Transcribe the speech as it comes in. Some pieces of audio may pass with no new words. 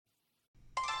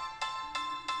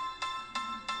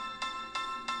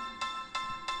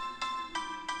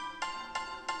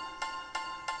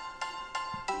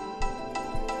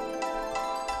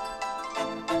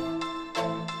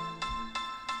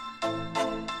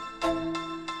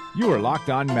You are Locked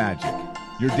On Magic,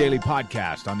 your daily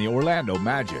podcast on the Orlando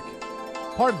Magic.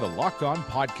 Part of the Locked On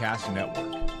Podcast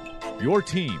Network. Your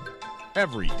team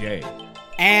every day.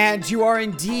 And you are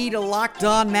indeed Locked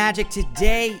On Magic.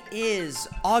 Today is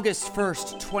August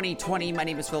 1st, 2020. My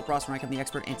name is Philip Rossman. I'm the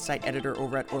expert and site editor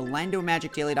over at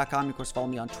OrlandoMagicDaily.com. Of course, follow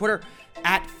me on Twitter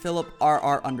at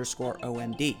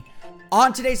PhilipRR_OMD.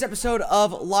 On today's episode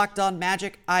of Locked On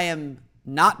Magic, I am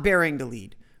not burying the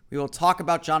lead. We will talk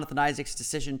about Jonathan Isaac's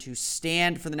decision to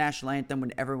stand for the national anthem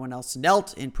when everyone else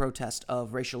knelt in protest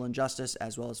of racial injustice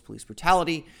as well as police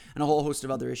brutality and a whole host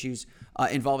of other issues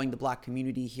involving the black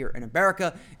community here in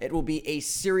America. It will be a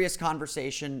serious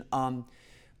conversation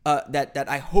that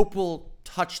I hope will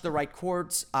touch the right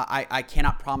chords. I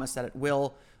cannot promise that it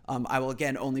will. I will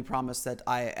again only promise that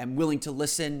I am willing to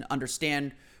listen,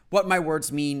 understand what my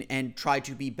words mean, and try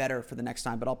to be better for the next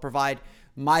time. But I'll provide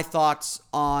my thoughts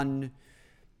on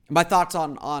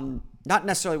not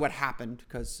necessarily what happened,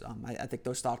 because I think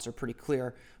those thoughts are pretty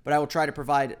clear, but I will try to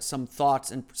provide some thoughts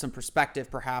and some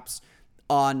perspective perhaps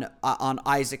on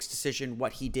Isaac's decision,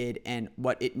 what he did, and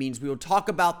what it means. We will talk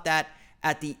about that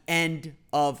at the end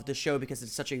of the show because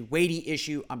it's such a weighty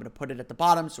issue. I'm going to put it at the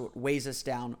bottom so it weighs us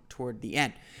down toward the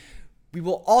end. We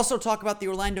will also talk about the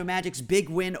Orlando Magic's big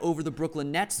win over the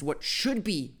Brooklyn Nets, what should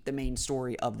be the main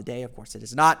story of the day. Of course, it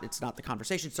is not. It's not the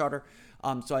conversation starter.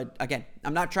 I'm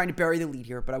not trying to bury the lead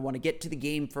here, but I want to get to the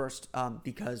game first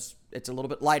because it's a little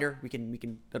bit lighter.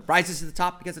 It rises to the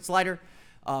top because it's lighter.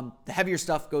 The heavier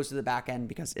stuff goes to the back end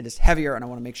because it is heavier, and I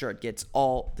want to make sure it gets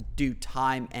all the due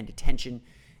time and attention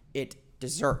it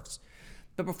deserves.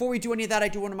 But before we do any of that, I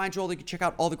do want to remind you all that you can check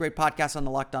out all the great podcasts on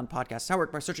the Locked On Podcast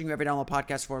Network by searching your every download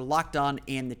podcast for Locked On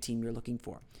and the team you're looking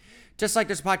for. Just like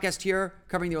there's a podcast here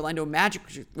covering the Orlando Magic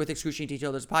with excruciating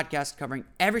detail, there's a podcast covering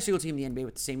every single team in the NBA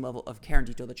with the same level of care and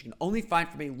detail that you can only find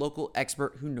from a local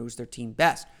expert who knows their team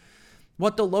best.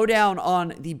 Want the lowdown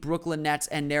on the Brooklyn Nets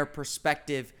and their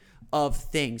perspective of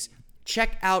things?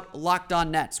 Check out Locked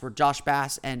On Nets, where Josh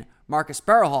Bass and Marcus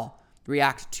Barahal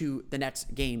react to the Nets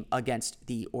game against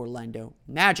the Orlando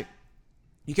Magic.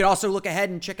 You can also look ahead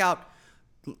and check out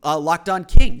Locked On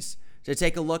Kings to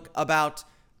take a look at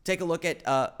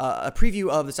a preview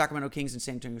of the Sacramento Kings and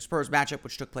San Antonio Spurs matchup,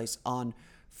 which took place on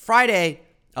Friday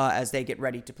as they get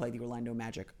ready to play the Orlando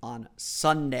Magic on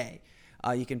Sunday.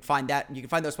 You can find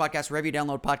those podcasts wherever you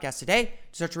download podcasts today.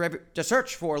 Just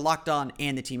search for Locked On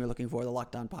and the team you're looking for, the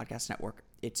Locked On Podcast Network.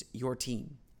 It's your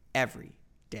team every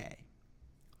day.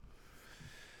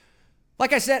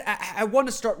 Like I said, I want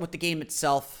to start with the game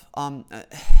itself.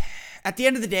 At the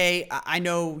end of the day, I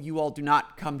know you all do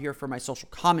not come here for my social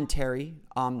commentary.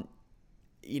 Part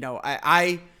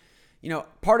of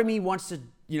me wants to,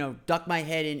 duck my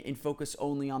head and focus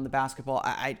only on the basketball.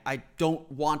 I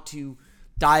don't want to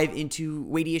dive into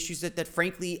weighty issues that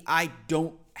frankly, I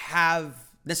don't have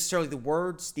necessarily the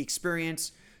words, the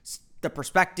experience, the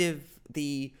perspective,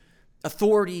 the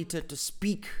authority to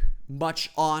speak much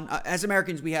on. As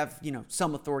Americans, we have,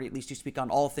 some authority at least to speak on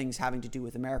all things having to do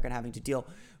with America and having to deal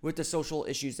with the social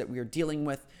issues that we are dealing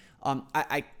with.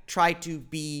 I try to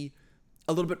be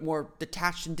a little bit more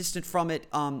detached and distant from it.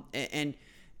 And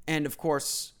of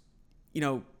course,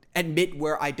 admit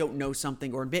where I don't know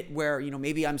something or admit where,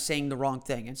 maybe I'm saying the wrong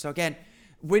thing. And so again,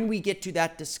 when we get to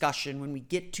that discussion, when we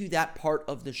get to that part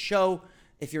of the show,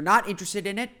 if you're not interested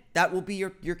in it, that will be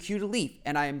your cue to leave.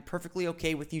 And I am perfectly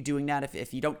okay with you doing that.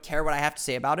 If you don't care what I have to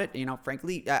say about it,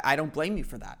 frankly, I don't blame you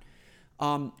for that.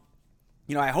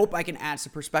 I hope I can add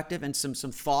some perspective and some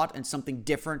thought and something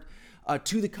different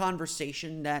to the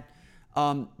conversation that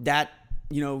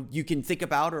you can think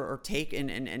about or take. And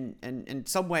in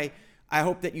some way, I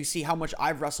hope that you see how much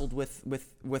I've wrestled with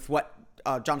what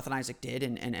Jonathan Isaac did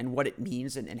and what it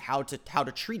means and how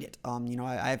to treat it.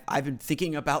 I've been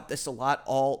thinking about this a lot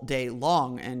all day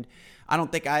long, and I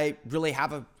don't think I really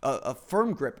have a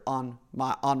firm grip on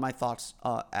my thoughts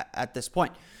at this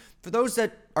point. For those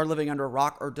that are living under a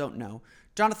rock or don't know,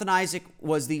 Jonathan Isaac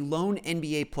was the lone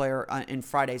NBA player in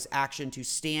Friday's action to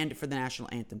stand for the national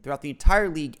anthem. Throughout the entire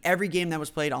league, every game that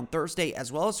was played on Thursday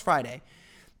as well as Friday,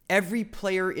 every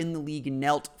player in the league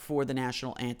knelt for the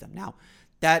national anthem. Now,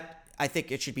 that I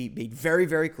think it should be made very,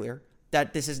 very clear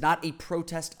that this is not a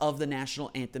protest of the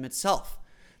national anthem itself.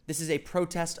 This is a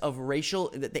protest of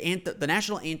the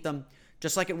national anthem,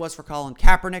 just like it was for Colin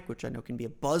Kaepernick, which I know can be a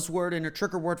buzzword and a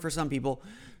trigger word for some people,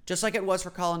 just like it was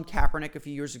for Colin Kaepernick a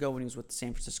few years ago when he was with the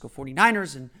San Francisco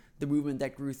 49ers and the movement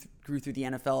that grew through the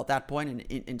NFL at that point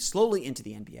and slowly into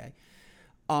the NBA.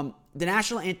 The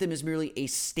national anthem is merely a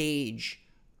stage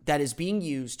that is being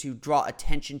used to draw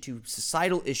attention to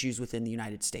societal issues within the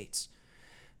United States.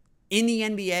 In the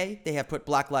NBA, they have put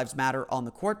Black Lives Matter on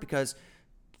the court because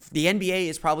the NBA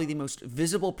is probably the most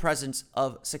visible presence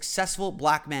of successful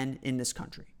black men in this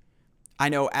country. I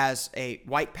know as a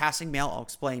white passing male, I'll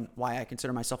explain why I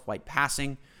consider myself white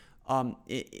passing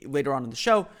later on in the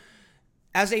show.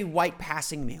 As a white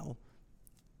passing male,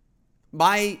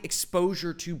 my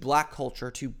exposure to black culture,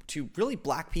 to really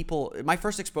black people, my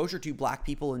first exposure to black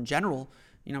people in general,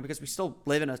 because we still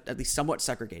live in a at least somewhat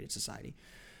segregated society.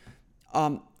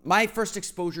 My first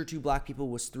exposure to black people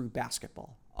was through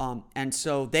basketball. And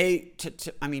so I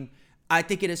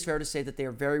think it is fair to say that they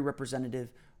are very representative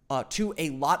to a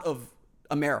lot of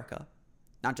America,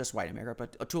 not just white America,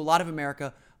 but to a lot of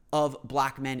America of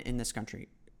black men in this country.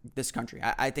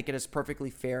 I think it is perfectly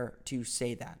fair to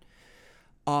say that.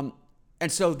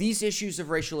 And so these issues of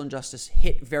racial injustice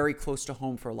hit very close to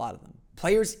home for a lot of them.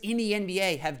 Players in the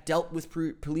NBA have dealt with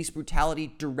police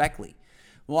brutality directly.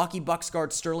 Milwaukee Bucks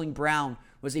guard Sterling Brown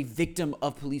was a victim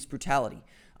of police brutality.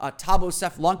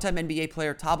 Longtime NBA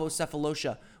player Thabo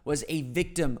Sefolosha was a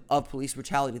victim of police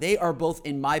brutality. They are both,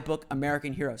 in my book,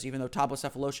 American heroes, even though Thabo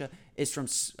Sefolosha is from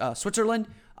Switzerland.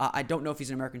 I don't know if he's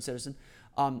an American citizen,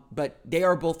 but they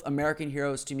are both American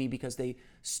heroes to me because they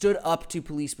stood up to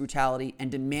police brutality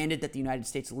and demanded that the United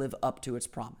States live up to its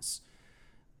promise.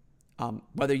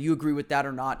 Whether you agree with that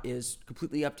or not is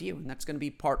completely up to you, and that's going to be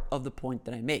part of the point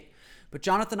that I make. But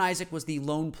Jonathan Isaac was the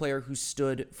lone player who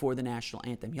stood for the national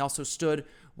anthem. He also stood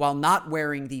while not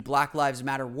wearing the Black Lives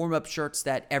Matter warm-up shirts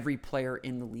that every player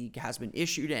in the league has been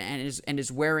issued and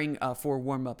is wearing for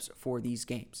warm-ups for these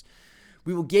games.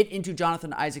 We will get into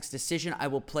Jonathan Isaac's decision. I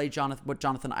will play what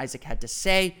Jonathan Isaac had to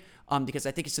say because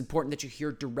I think it's important that you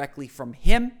hear directly from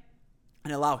him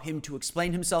and allow him to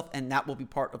explain himself, and that will be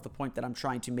part of the point that I'm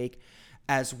trying to make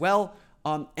as well.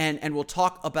 And we'll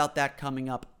talk about that coming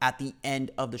up at the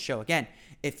end of the show. Again,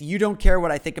 if you don't care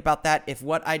what I think about that, if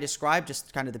what I described,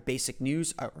 just kind of the basic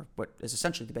news, or what is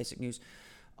essentially the basic news,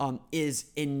 is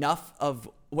enough of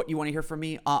what you want to hear from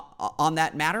me on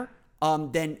that matter,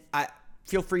 then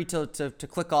feel free to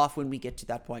click off when we get to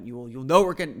that point. You'll know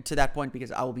we're getting to that point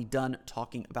because I will be done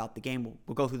talking about the game.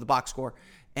 We'll go through the box score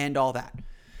and all that.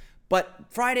 But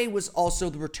Friday was also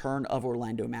the return of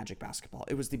Orlando Magic basketball.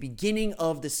 It was the beginning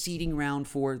of the seeding round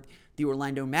for the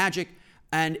Orlando Magic,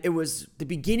 and it was the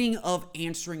beginning of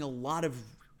answering a lot of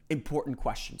important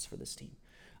questions for this team.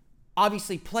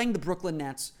 Obviously, playing the Brooklyn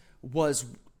Nets was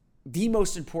the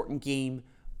most important game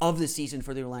of the season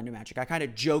for the Orlando Magic. I kind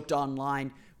of joked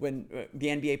online when the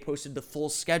NBA posted the full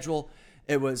schedule.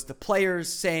 It was the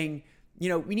players saying,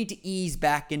 we need to ease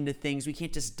back into things. We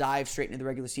can't just dive straight into the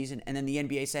regular season. And then the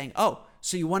NBA saying, oh,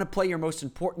 so you want to play your most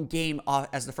important game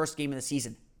as the first game of the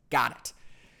season. Got it.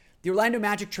 The Orlando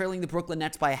Magic trailing the Brooklyn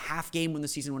Nets by a half game when the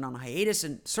season went on hiatus,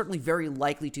 and certainly very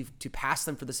likely to pass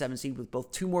them for the 7th seed with both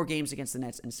 2 more games against the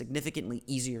Nets and a significantly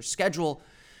easier schedule.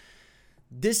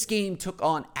 This game took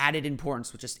on added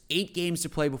importance with just 8 games to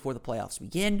play before the playoffs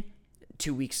begin.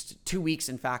 2 weeks,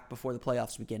 in fact, before the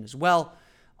playoffs begin as well.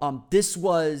 This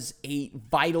was a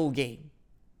vital game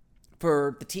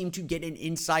for the team to get an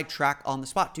inside track on the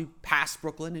spot, to pass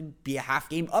Brooklyn and be a half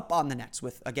game up on the Nets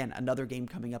with, again, another game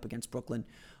coming up against Brooklyn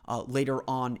later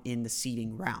on in the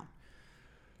seeding round.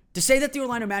 To say that the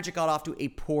Orlando Magic got off to a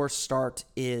poor start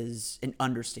is an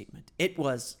understatement. It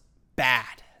was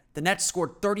bad. The Nets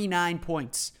scored 39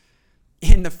 points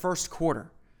in the first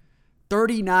quarter.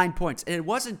 39 points. And it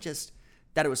wasn't just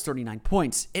that it was 39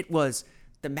 points. It was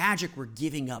the Magic were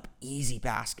giving up easy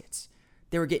baskets.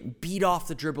 They were getting beat off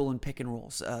the dribble and pick and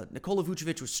rolls. Nikola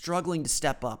Vucevic was struggling to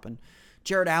step up, and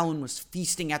Jared Allen was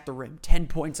feasting at the rim. 10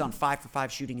 points on 5-for-5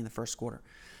 shooting in the first quarter.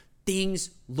 Things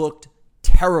looked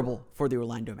terrible for the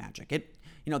Orlando Magic.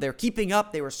 They were keeping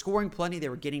up. They were scoring plenty. They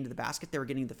were getting to the basket. They were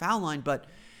getting to the foul line, but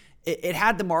it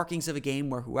had the markings of a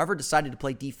game where whoever decided to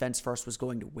play defense first was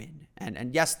going to win.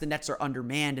 And yes, the Nets are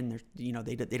undermanned, and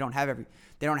they don't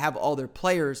have all their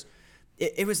players.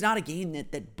 It was not a game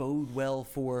that bode well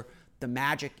for the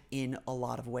Magic in a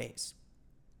lot of ways.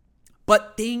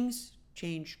 But things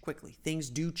change quickly. Things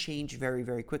do change very,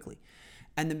 very quickly.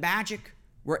 And the Magic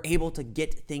were able to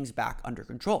get things back under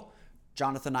control.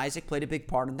 Jonathan Isaac played a big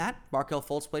part in that. Markelle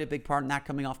Fultz played a big part in that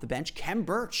coming off the bench. Khem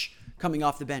Birch coming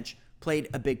off the bench played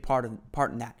a big part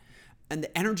in that. And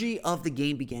the energy of the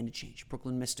game began to change.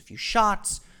 Brooklyn missed a few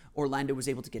shots. Orlando was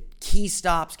able to get key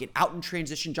stops, get out in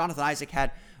transition. Jonathan Isaac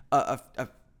had a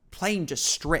plain just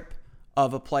strip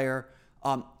of a player.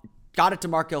 Got it to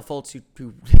Markelle Fultz,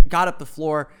 who got up the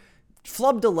floor,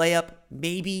 flubbed a layup,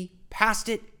 maybe, passed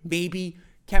it, maybe.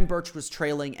 Khem Birch was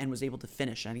trailing and was able to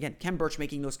finish. And again, Khem Birch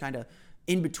making those kind of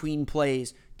in-between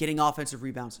plays, getting offensive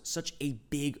rebounds, such a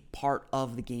big part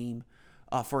of the game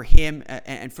for him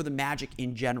and for the Magic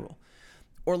in general.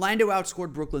 Orlando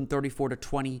outscored Brooklyn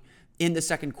 34-20 in the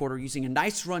second quarter, using a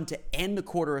nice run to end the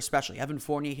quarter, especially Evan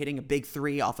Fournier hitting a big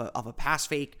three off a pass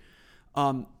fake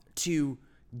to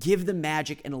give the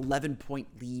Magic an 11-point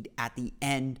lead at the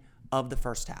end of the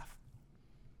first half.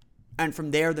 And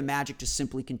from there, the Magic just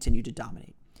simply continued to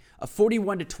dominate. A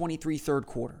 41-23 third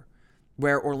quarter,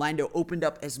 where Orlando opened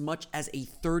up as much as a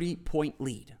 30-point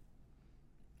lead.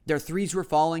 Their threes were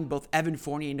falling. Both Evan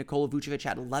Fournier and Nikola Vucevic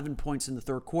had 11 points in the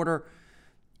third quarter,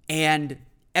 and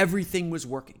everything was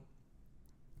working.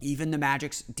 Even the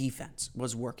Magic's defense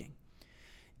was working.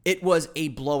 It was a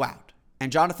blowout,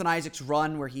 and Jonathan Isaac's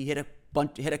run, where he hit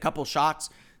a couple shots,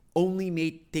 only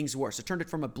made things worse. It turned it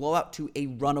from a blowout to a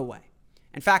runaway.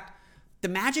 In fact, the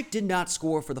Magic did not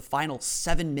score for the final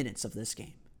 7 minutes of this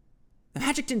game. The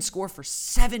Magic didn't score for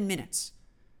 7 minutes.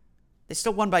 They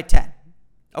still won by 10.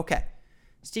 Okay.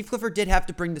 Steve Clifford did have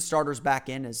to bring the starters back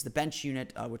in as the bench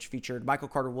unit, which featured Michael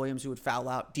Carter-Williams, who would foul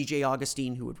out, DJ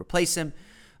Augustine, who would replace him,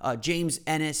 James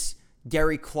Ennis,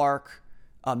 Gary Clark,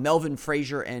 Melvin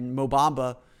Frazier, and Mo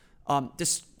Bamba.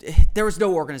 There was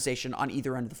no organization on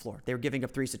either end of the floor. They were giving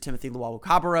up threes to Timothy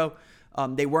Luwawu-Cabarrot.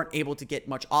 They weren't able to get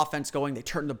much offense going. They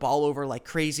turned the ball over like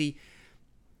crazy.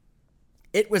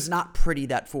 It was not pretty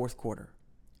that fourth quarter,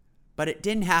 but it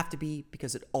didn't have to be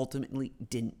because it ultimately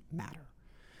didn't matter.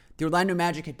 The Orlando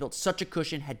Magic had built such a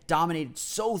cushion, had dominated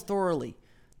so thoroughly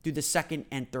through the second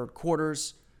and third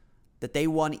quarters that they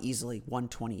won easily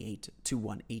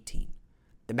 128-118.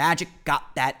 The Magic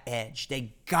got that edge.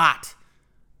 They got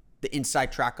the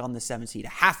inside track on the 7 seed, a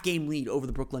half-game lead over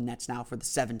the Brooklyn Nets now for the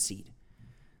 7 seed.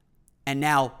 And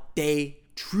now they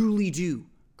truly do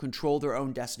control their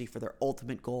own destiny for their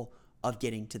ultimate goal of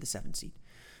getting to the 7 seed.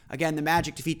 Again, the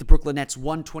Magic defeat the Brooklyn Nets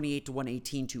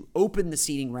 128-118 to open the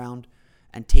seeding round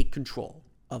and take control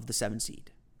of the 7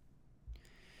 seed.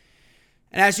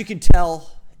 And as you can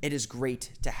tell, it is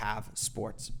great to have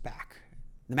sports back.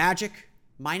 The Magic,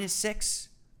 -6,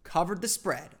 covered the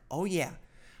spread. Oh yeah.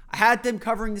 I had them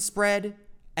covering the spread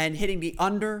and hitting the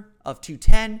under of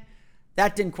 210.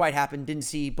 That didn't quite happen. Didn't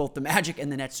see both the Magic and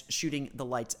the Nets shooting the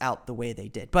lights out the way they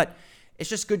did. But it's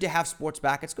just good to have sports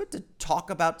back. It's good to talk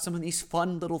about some of these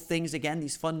fun little things again,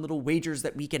 these fun little wagers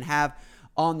that we can have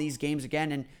on these games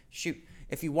again. And shoot,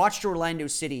 if you watched Orlando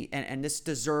City, and this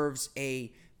deserves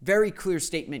a very clear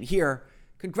statement here,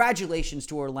 congratulations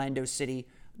to Orlando City.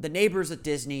 The neighbors at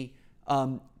Disney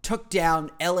took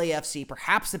down LAFC,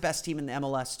 perhaps the best team in the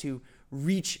MLS, to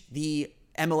reach the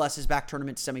MLS's back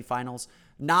tournament semifinals.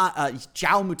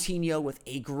 João Moutinho with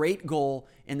a great goal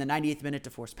in the 98th minute to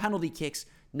force penalty kicks.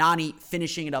 Nani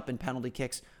finishing it up in penalty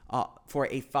kicks for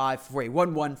a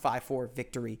 1-1, 5-4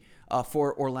 victory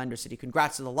for Orlando City.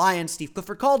 Congrats to the Lions. Steve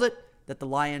Clifford called it that the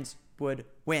Lions would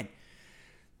win.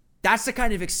 That's the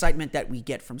kind of excitement that we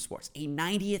get from sports. A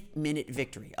 90th minute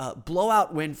victory, a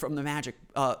blowout win from the Magic,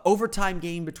 overtime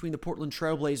game between the Portland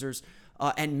Trailblazers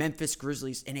and Memphis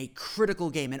Grizzlies in a critical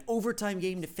game, an overtime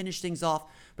game to finish things off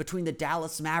between the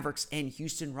Dallas Mavericks and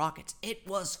Houston Rockets. It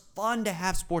was fun to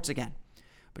have sports again.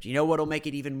 But you know what'll make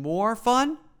it even more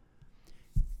fun?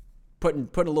 Putting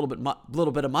a little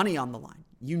bit of money on the line.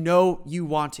 You know you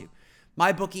want to.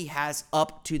 MyBookie has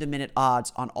up to the minute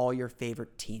odds on all your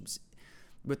favorite teams.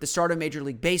 With the start of Major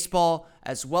League Baseball,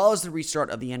 as well as the restart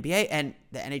of the NBA, and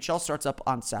the NHL starts up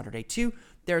on Saturday too,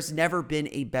 there's never been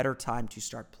a better time to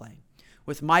start playing.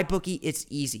 With MyBookie, it's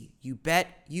easy. You bet,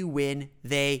 you win,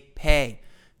 they pay.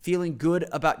 Feeling good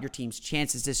about your team's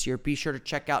chances this year? Be sure to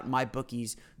check out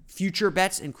MyBookie's future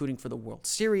bets, including for the World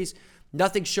Series.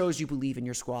 Nothing shows you believe in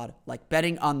your squad like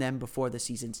betting on them before the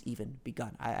season's even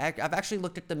begun. I've actually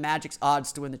looked at the Magic's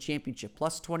odds to win the championship,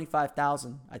 plus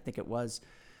 25,000, I think it was.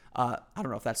 I don't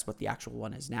know if that's what the actual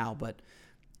one is now, but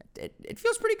it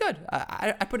feels pretty good.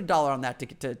 I put $1 on that to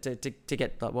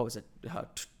get what was it,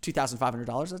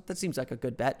 $2,500. That seems like a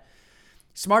good bet.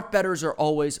 Smart bettors are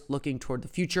always looking toward the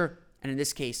future, and in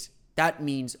this case, that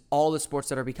means all the sports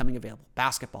that are becoming available: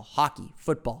 basketball, hockey,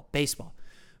 football, baseball.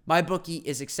 MyBookie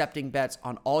is accepting bets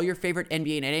on all your favorite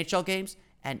NBA and NHL games,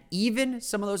 and even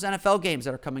some of those NFL games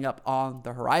that are coming up on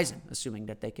the horizon, assuming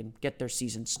that they can get their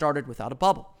season started without a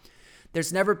bubble.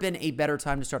 There's never been a better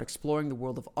time to start exploring the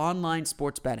world of online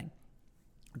sports betting.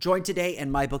 Join today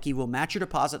and MyBookie will match your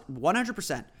deposit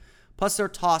 100%, plus they'll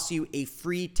toss you a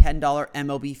free $10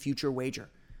 MLB future wager.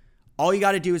 All you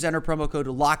got to do is enter promo code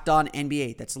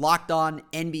LOCKEDONNBA. That's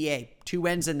LOCKEDONNBA, 2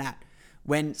 N's in that,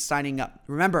 when signing up.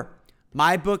 Remember,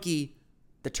 MyBookie,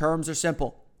 the terms are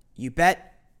simple. You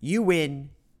bet, you win,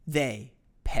 they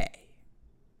pay.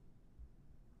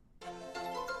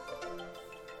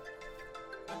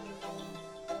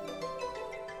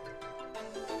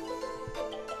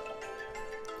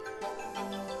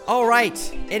 All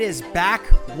right, it is back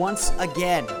once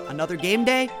again. Another game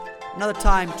day, another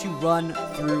time to run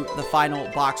through the final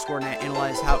box score and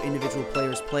analyze how individual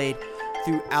players played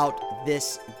throughout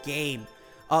this game.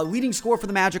 Leading score for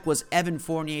the Magic was Evan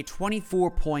Fournier,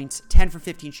 24 points, 10 for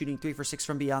 15 shooting, 3 for 6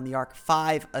 from beyond the arc,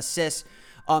 5 assists.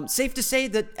 Safe to say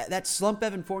that slump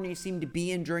Evan Fournier seemed to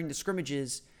be in during the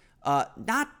scrimmages,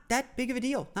 not that big of a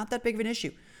deal, not that big of an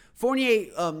issue. Fournier,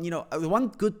 the one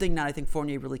good thing that I think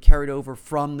Fournier really carried over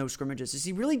from those scrimmages is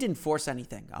he really didn't force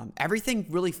anything. Everything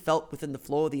really felt within the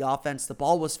flow of the offense. The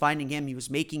ball was finding him. He was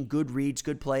making good reads,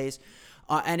 good plays.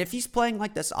 And if he's playing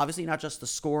like this, obviously not just the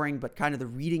scoring, but kind of the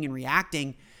reading and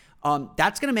reacting,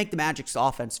 that's going to make the Magic's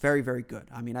offense very, very good.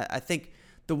 I mean, I think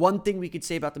the one thing we could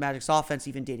say about the Magic's offense,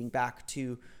 even dating back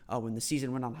to when the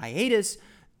season went on hiatus,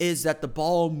 is that the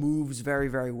ball moves very,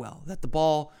 very well. That the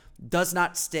ball does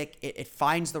not stick. It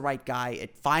finds the right guy.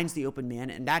 It finds the open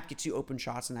man, and that gets you open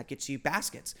shots, and that gets you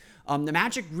baskets. The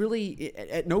Magic really,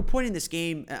 at no point in this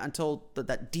game until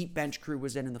that deep bench crew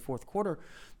was in the fourth quarter,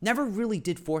 never really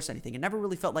did force anything. It never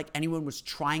really felt like anyone was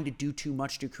trying to do too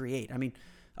much to create. I mean,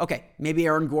 okay, maybe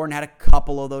Aaron Gordon had a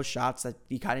couple of those shots that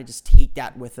you kind of just take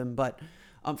that with him, but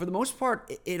for the most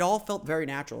part, it all felt very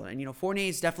natural. And, Fournier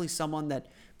is definitely someone that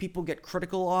people get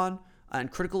critical on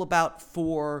and critical about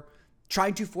for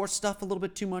trying to force stuff a little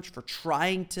bit too much, for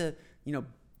trying to,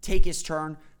 take his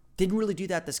turn. Didn't really do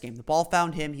that this game. The ball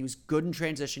found him. He was good in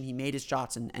transition. He made his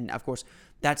shots. And of course,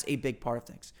 that's a big part of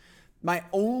things. My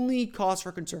only cause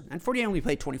for concern, and Fournier only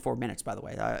played 24 minutes, by the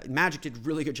way. Magic did a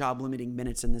really good job limiting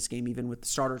minutes in this game, even with the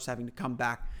starters having to come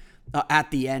back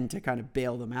at the end to kind of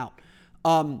bail them out.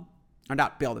 Or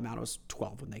not bail them out. It was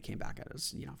 12 when they came back. It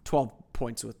was,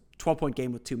 12-point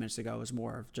game with 2 minutes to go. It was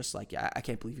more of just like, I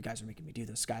can't believe you guys are making me do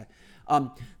this, guy.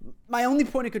 My only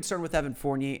point of concern with Evan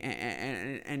Fournier,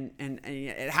 and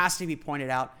it has to be pointed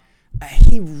out,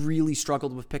 he really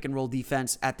struggled with pick and roll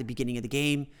defense at the beginning of the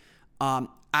game.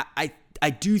 I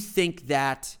do think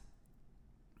that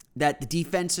the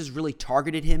defenses really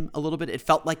targeted him a little bit. It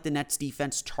felt like the Nets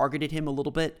defense targeted him a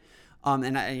little bit.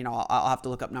 And I'll have to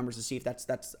look up numbers to see if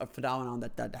that's a phenomenon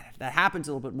that happens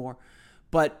a little bit more.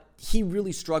 But he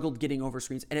really struggled getting over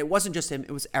screens. And it wasn't just him.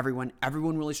 It was everyone.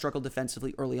 Everyone really struggled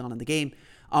defensively early on in the game.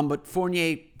 But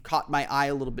Fournier caught my eye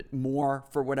a little bit more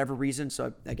for whatever reason.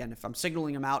 So, again, if I'm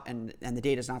signaling him out and the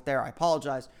data's not there, I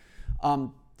apologize.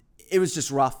 It was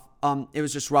just rough. It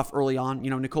was just rough early on.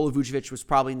 Nikola Vucevic was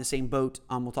probably in the same boat.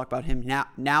 We'll talk about him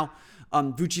now.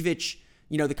 Vucevic,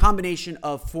 the combination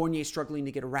of Fournier struggling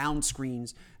to get around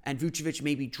screens and Vucevic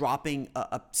maybe dropping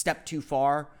a step too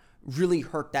far really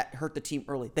hurt the team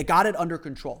early. They got it under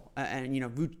control, and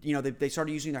they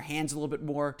started using their hands a little bit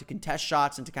more to contest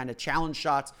shots and to kind of challenge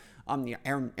shots.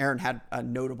 Aaron had a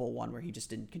notable one where he just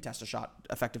didn't contest a shot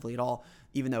effectively at all,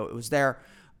 even though it was there.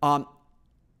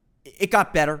 It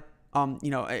got better.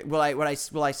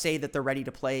 Will I say that they're ready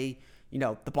to play?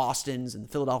 The Bostons and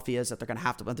the Philadelphias that they're going to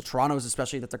have to, the Torontos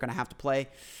especially, that they're going to have to play.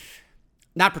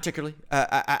 Not particularly.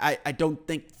 I don't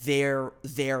think they're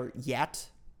there yet.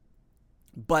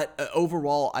 But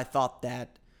overall, I thought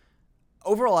that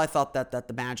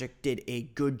the Magic did a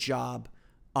good job.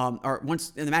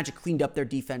 Once the Magic cleaned up their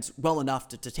defense well enough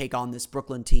to take on this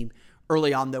Brooklyn team.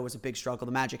 Early on, though, was a big struggle.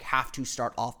 The Magic have to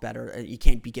start off better. You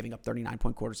can't be giving up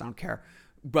 39-point quarters. I don't care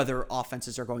whether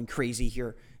offenses are going crazy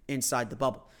here inside the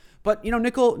bubble. But,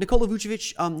 Nikola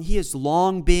Vucevic, he has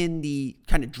long been the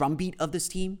kind of drumbeat of this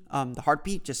team, the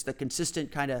heartbeat, just the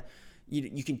consistent kind of,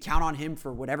 you can count on him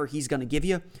for whatever he's going to give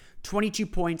you. 22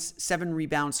 points, 7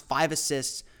 rebounds, 5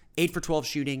 assists, 8 for 12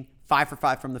 shooting, 5 for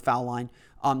 5 from the foul line.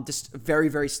 Just very,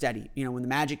 very steady. When the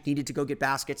Magic needed to go get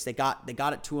baskets, they got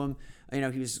it to him.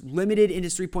 He was limited in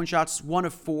his 3-point shots, 1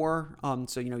 of 4.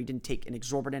 So, he didn't take an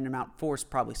exorbitant amount. 4 is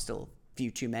probably still a few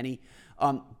too many.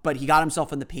 But he got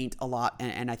himself in the paint a lot,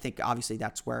 and I think obviously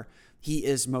that's where he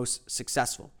is most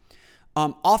successful.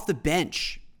 Off the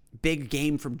bench, big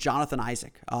game from Jonathan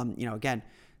Isaac. Again,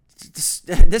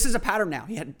 this is a pattern now.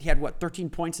 He had 13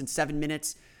 points in 7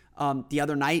 minutes the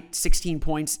other night, 16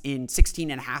 points in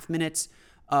 16 and a half minutes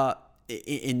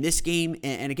in this game.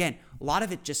 And again, a lot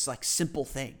of it just like simple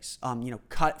things.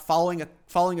 Following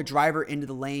a driver into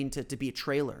the lane to be a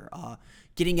trailer,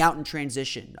 getting out in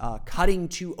transition, cutting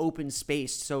to open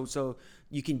space so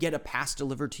you can get a pass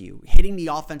delivered to you, hitting the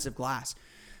offensive glass.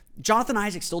 Jonathan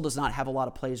Isaac still does not have a lot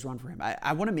of plays run for him.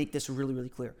 I want to make this really, really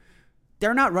clear.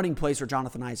 They're not running plays for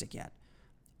Jonathan Isaac yet.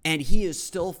 And he is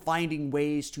still finding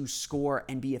ways to score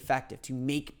and be effective, to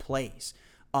make plays.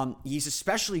 He's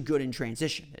especially good in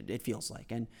transition, it feels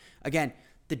like. And again,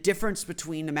 the difference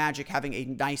between the Magic having a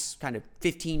nice kind of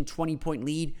 15, 20-point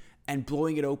lead and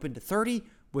blowing it open to 30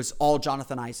 was all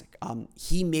Jonathan Isaac.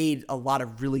 He made a lot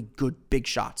of really good big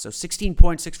shots. So 16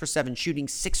 points, 6 for 7 shooting,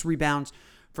 6 rebounds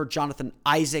for Jonathan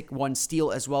Isaac, 1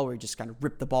 steal as well, where he just kind of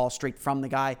ripped the ball straight from the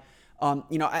guy.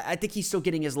 I think he's still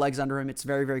getting his legs under him. It's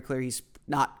very, very clear he's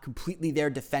not completely there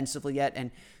defensively yet.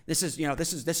 And this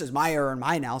is my error in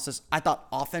my analysis. I thought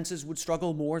offenses would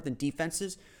struggle more than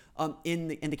defenses in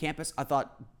the campus. I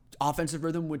thought offensive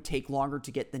rhythm would take longer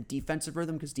to get than defensive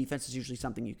rhythm, because defense is usually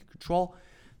something you can control.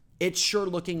 It's sure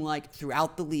looking like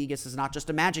throughout the league, this is not just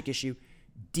a Magic issue,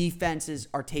 defenses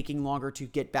are taking longer to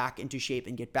get back into shape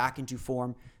and get back into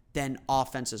form than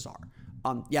offenses are.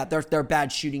 There are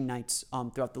bad shooting nights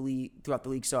throughout the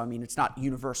league. So I mean, it's not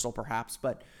universal perhaps,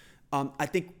 but I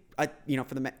think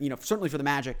certainly for the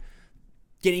Magic,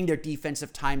 getting their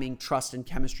defensive timing, trust, and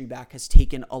chemistry back has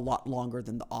taken a lot longer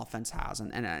than the offense has,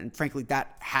 and frankly,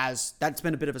 that's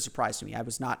been a bit of a surprise to me. I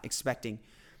was not expecting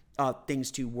things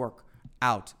to work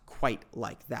out quite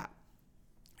like that.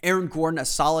 Aaron Gordon, a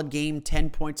solid game, 10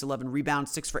 points, 11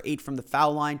 rebounds, 6 for 8 from the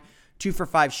foul line, 2 for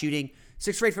 5 shooting.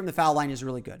 6 for 8 from the foul line is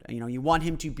really good. You want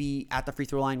him to be at the free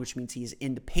throw line, which means he is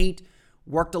in the paint.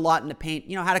 Worked a lot in the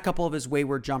paint, had a couple of his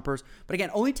wayward jumpers. But again,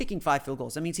 only taking 5 field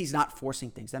goals. That means he's not forcing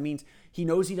things. That means he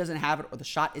knows he doesn't have it or the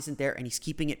shot isn't there and he's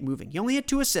keeping it moving. He only had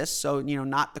 2 assists, so,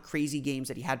 not the crazy games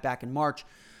that he had back in March.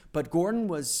 But Gordon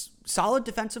was solid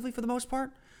defensively for the most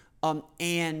part,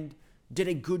 and did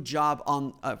a good job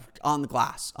on the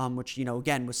glass, which,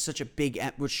 again, was such a big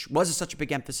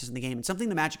emphasis in the game, and something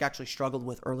the Magic actually struggled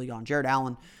with early on. Jared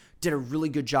Allen did a really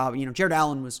good job. Jared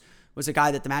Allen was a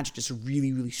guy that the Magic just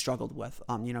really, really struggled with.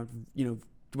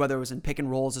 Whether it was in pick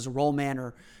and rolls as a roll man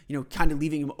or, kind of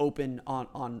leaving him open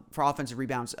for offensive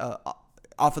rebounds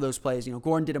off of those plays.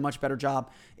 Gordon did a much better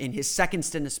job in his second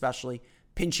stint, especially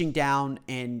pinching down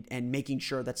and making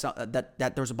sure that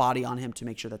there was a body on him to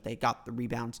make sure that they got the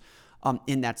rebounds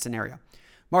in that scenario.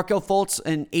 Markelle Fultz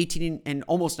in 18 and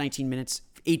almost 19 minutes,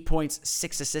 8 points,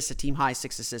 6 assists, a team high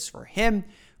 6 assists for him.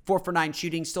 4 for 9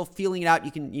 shooting, still feeling it out.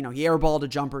 You can, he airballed a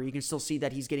jumper. You can still see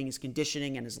that he's getting his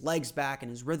conditioning and his legs back and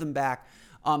his rhythm back.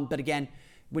 But again,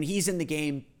 when he's in the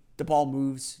game, the ball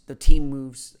moves, the team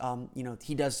moves.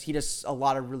 He does a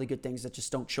lot of really good things that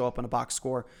just don't show up on a box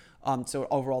score. So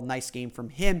overall, nice game from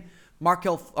him. I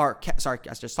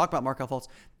just talked about Markelle Fultz.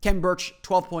 Khem Birch,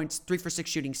 12 points, 3 for 6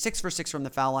 shooting, 6 for 6 from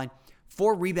the foul line,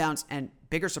 4 rebounds, and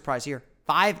bigger surprise here,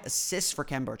 5 assists for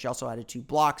Khem Birch. He also added 2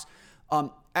 blocks.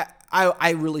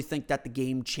 I really think that the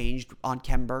game changed on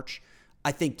Khem Birch.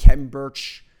 I think Khem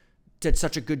Birch did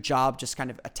such a good job just kind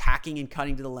of attacking and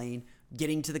cutting to the lane,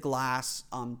 getting to the glass,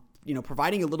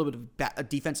 providing a little bit of a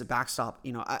defensive backstop.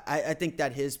 I think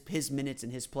that his minutes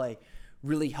and his play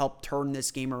really helped turn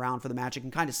this game around for the Magic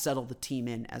and kind of settle the team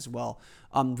in as well.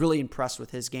 Really impressed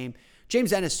with his game.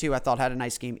 James Ennis, too, I thought had a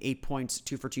nice game. 8 points,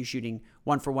 2 for 2 shooting,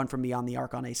 1 for 1 from beyond the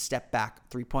arc on a step-back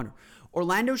three-pointer.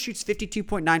 Orlando shoots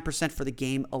 52.9% for the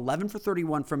game, 11 for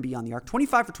 31 from beyond the arc,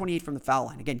 25 for 28 from the foul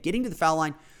line. Again, getting to the foul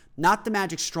line, not the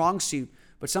Magic's strong suit,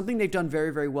 but something they've done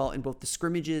very, very well in both the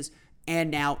scrimmages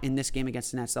and now in this game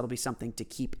against the Nets. That'll be something to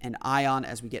keep an eye on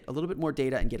as we get a little bit more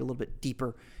data and get a little bit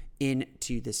deeper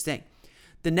into this thing.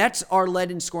 The Nets are led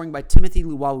in scoring by Timothy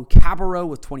Luwawu-Cabarrot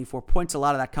with 24 points, a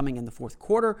lot of that coming in the fourth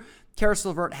quarter. Caris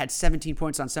LeVert had 17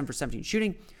 points on 7 for 17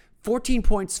 shooting, 14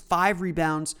 points, 5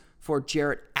 rebounds for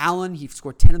Jarrett Allen. He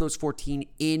scored 10 of those 14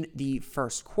 in the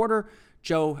first quarter.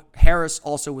 Joe Harris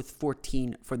also with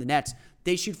 14 for the Nets.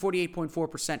 They shoot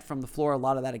 48.4% from the floor. A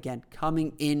lot of that, again,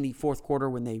 coming in the fourth quarter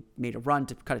when they made a run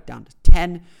to cut it down to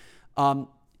 10.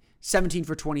 17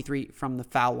 for 23 from the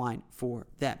foul line for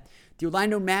them. The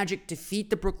Orlando Magic defeat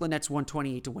the Brooklyn Nets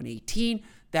 128-118.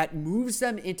 That moves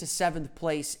them into 7th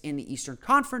place in the Eastern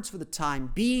Conference for the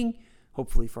time being,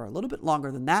 hopefully for a little bit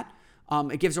longer than that.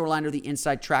 It gives Orlando the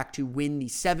inside track to win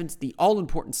the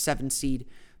all-important 7th seed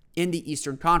in the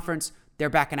Eastern Conference. They're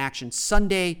back in action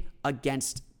Sunday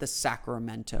against the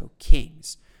Sacramento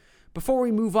Kings. Before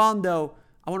we move on, though,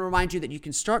 I want to remind you that you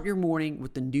can start your morning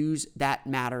with the news that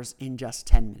matters in just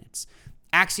 10 minutes.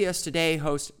 Axios Today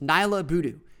host Naila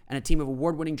Boodoo and a team of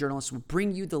award-winning journalists will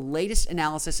bring you the latest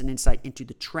analysis and insight into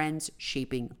the trends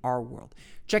shaping our world.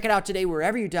 Check it out today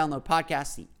wherever you download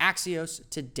podcasts, the Axios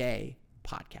Today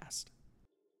podcast.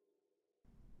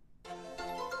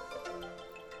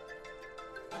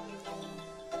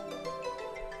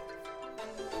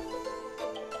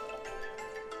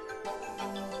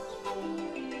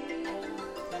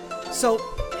 So,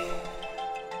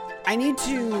 I need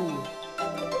to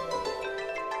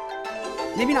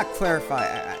maybe not clarify,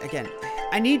 again,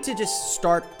 I need to just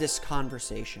start this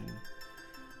conversation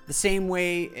the same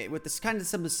way, with this kind of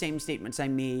some of the same statements I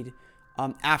made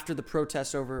after the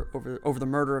protests over the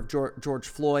murder of George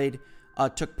Floyd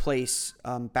took place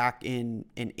back in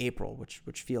April,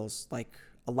 which feels like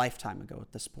a lifetime ago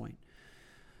at this point.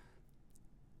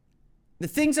 The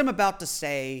things I'm about to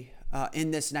say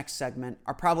in this next segment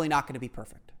are probably not going to be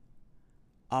perfect.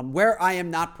 Where I am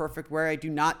not perfect, where I do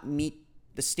not meet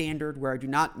the standard, where I do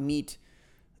not meet,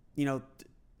 where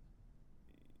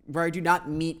I do not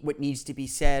meet what needs to be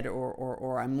said,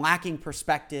 or I'm lacking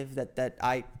perspective that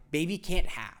I maybe can't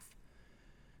have.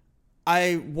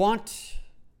 I want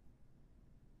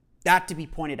that to be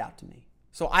pointed out to me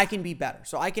so I can be better,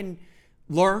 so I can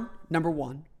learn, number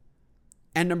one,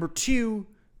 and number two,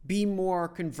 be more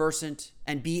conversant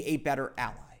and be a better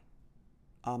ally.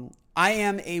 I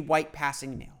am a white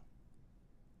passing male.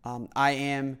 I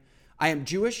am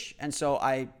Jewish, and so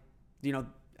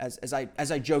as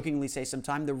I jokingly say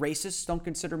sometimes, the racists don't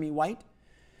consider me white.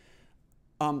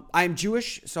 I am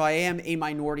Jewish, so I am a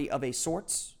minority of a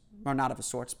sorts, or not of a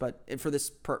sorts, but for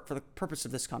the purpose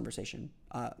of this conversation,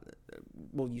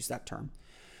 we'll use that term.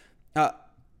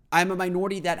 I'm a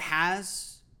minority that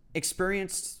has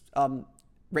experienced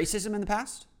racism in the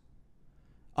past.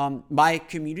 My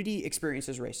community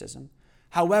experiences racism.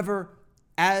 However,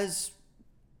 as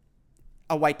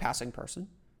a white passing person,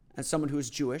 as someone who is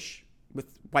Jewish with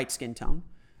white skin tone,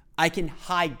 I can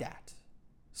hide that.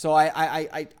 So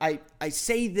I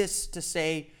say this to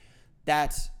say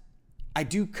that I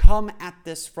do come at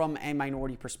this from a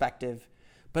minority perspective,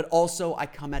 but also I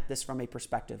come at this from a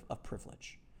perspective of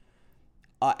privilege.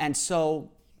 And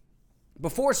so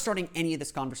before starting any of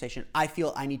this conversation, I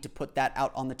feel I need to put that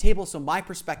out on the table so my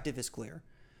perspective is clear.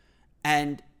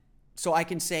 And so I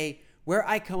can say where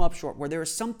I come up short, where there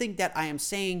is something that I am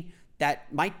saying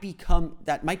that might be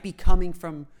coming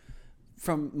from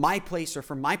my place or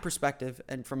from my perspective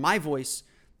and from my voice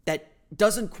that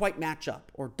doesn't quite match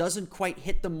up or doesn't quite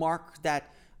hit the mark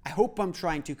that I hope I'm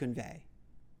trying to convey,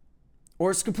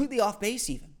 or it's completely off base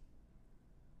even.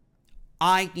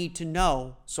 I need to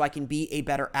know so I can be a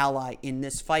better ally in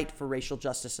this fight for racial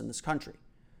justice in this country.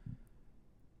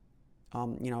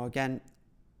 Again,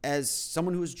 as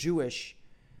someone who is Jewish,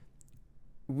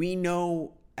 we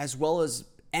know as well as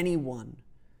anyone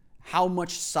how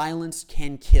much silence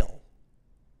can kill,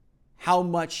 how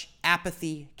much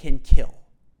apathy can kill.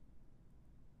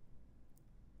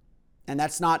 And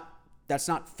that's not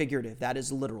figurative, that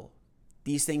is literal.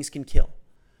 These things can kill.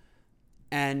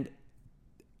 And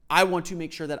I want to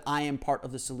make sure that I am part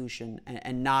of the solution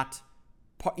and not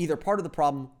either part of the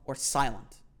problem or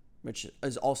silent, which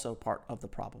is also part of the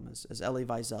problem. As Elie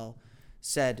Wiesel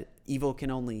said, evil can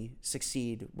only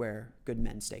succeed where good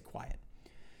men stay quiet.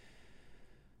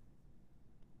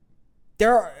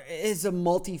 There is a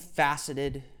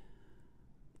multifaceted,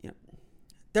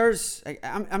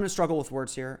 I'm going to struggle with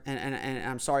words here, and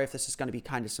I'm sorry if this is going to be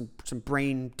kind of some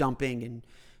brain dumping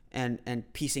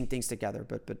and piecing things together,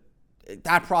 but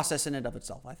that process in and of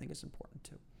itself, I think, is important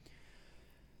too.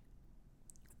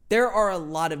 There are a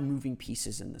lot of moving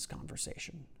pieces in this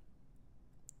conversation.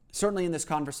 Certainly in this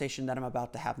conversation that I'm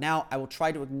about to have now, I will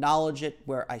try to acknowledge it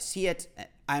where I see it.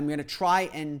 I'm going to try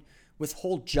and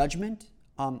withhold judgment.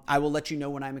 I will let you know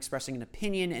when I'm expressing an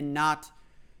opinion and not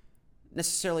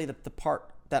necessarily the point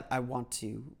that I want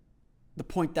to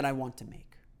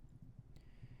make.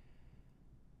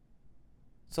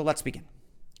 So let's begin.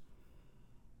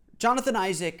 Jonathan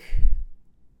Isaac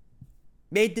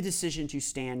made the decision to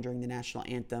stand during the national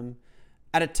anthem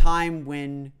at a time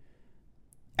when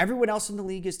everyone else in the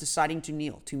league is deciding to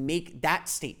kneel, to make that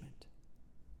statement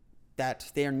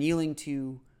that they are kneeling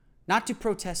not to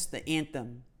protest the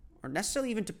anthem or necessarily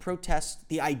even to protest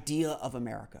the idea of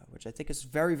America, which I think is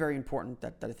very, very important,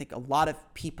 that I think a lot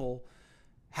of people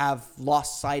have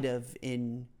lost sight of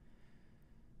in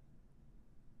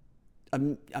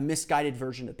a misguided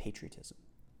version of patriotism.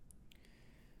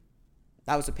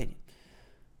 That was opinion.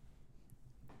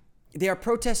 They are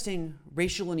protesting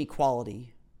racial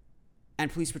inequality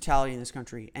and police brutality in this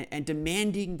country and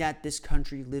demanding that this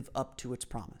country live up to its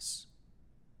promise.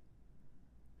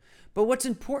 But what's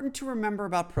important to remember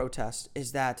about protest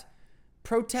is that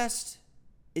protest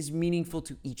is meaningful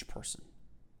to each person.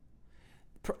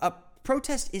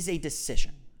 Protest is a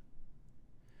decision.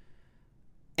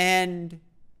 And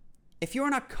if you're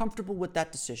not comfortable with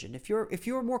that decision, if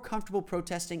you're more comfortable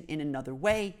protesting in another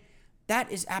way,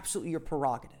 that is absolutely your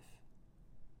prerogative.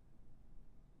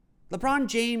 LeBron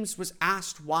James was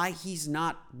asked why he's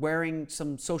not wearing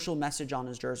some social message on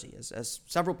his jersey, as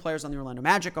several players on the Orlando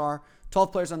Magic are.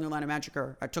 12 players on the Orlando Magic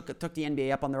took the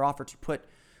NBA up on their offer to put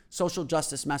social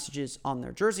justice messages on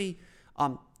their jersey.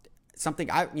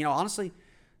 Something honestly,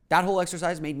 that whole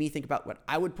exercise made me think about what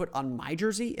I would put on my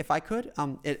jersey if I could.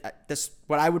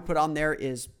 What I would put on there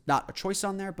is not a choice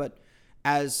on there, but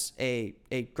as a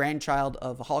grandchild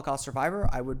of a Holocaust survivor,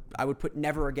 I would put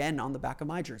 "never again" on the back of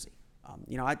my jersey.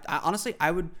 I honestly,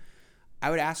 I would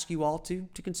ask you all to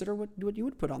consider what you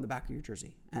would put on the back of your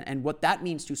jersey and what that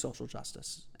means to social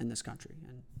justice in this country.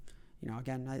 And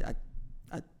again,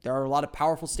 there are a lot of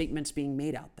powerful statements being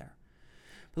made out there.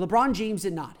 But LeBron James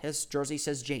did not. His jersey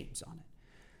says James on it.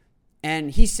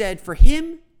 And he said for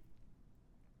him,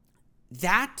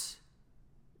 that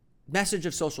message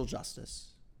of social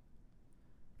justice,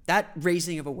 that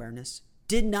raising of awareness,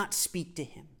 did not speak to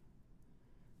him.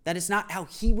 That is not how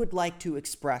he would like to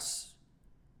express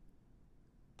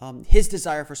his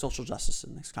desire for social justice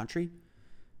in this country.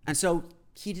 And so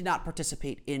he did not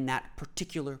participate in that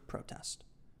particular protest.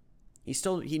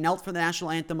 He knelt for the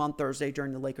national anthem on Thursday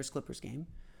during the Lakers-Clippers game.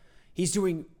 He's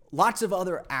doing lots of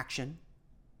other action,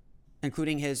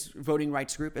 including his voting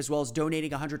rights group, as well as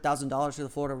donating $100,000 to the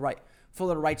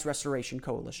Florida Rights Restoration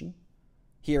Coalition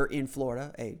here in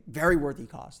Florida, a very worthy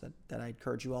cause that I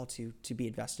encourage you all to be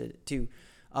invested, to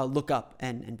look up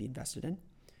and be invested in.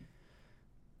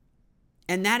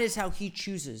 And that is how he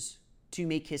chooses to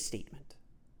make his statement.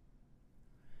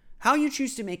 How you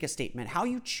choose to make a statement, how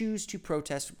you choose to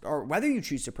protest, or whether you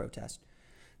choose to protest,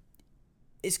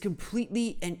 is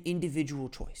completely an individual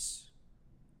choice.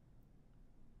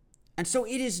 And so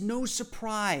it is no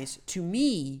surprise to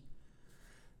me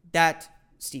that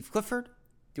Steve Clifford,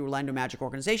 the Orlando Magic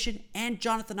organization, and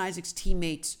Jonathan Isaac's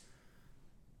teammates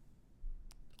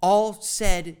all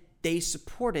said they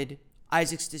supported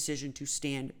Isaac's decision to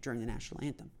stand during the national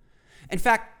anthem. In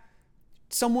fact,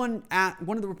 one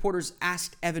of the reporters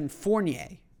asked Evan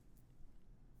Fournier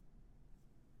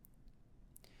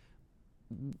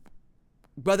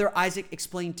whether Isaac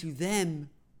explained to them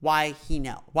why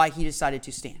he decided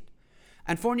to stand.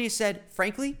 And Fournier said,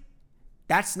 frankly,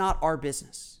 that's not our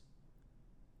business.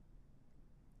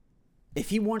 If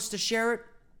he wants to share it,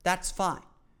 that's fine.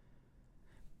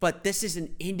 But this is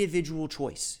an individual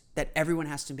choice that everyone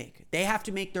has to make. They have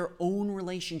to make their own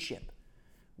relationship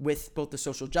with both the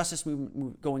social justice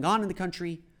movement going on in the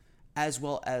country, as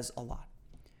well as a lot.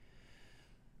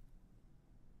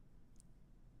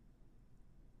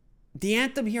 The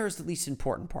anthem here is the least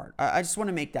important part. I just want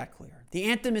to make that clear. The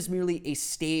anthem is merely a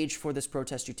stage for this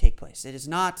protest to take place. It is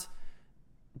not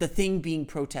the thing being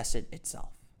protested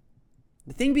itself.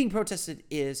 The thing being protested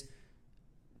is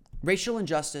racial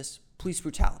injustice, police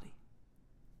brutality,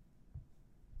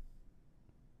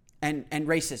 and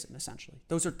racism, essentially.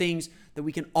 Those are things that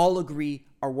we can all agree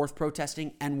are worth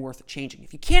protesting and worth changing.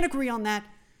 If you can't agree on that,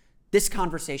 this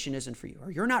conversation isn't for you, or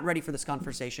you're not ready for this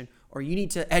conversation, or you need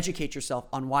to educate yourself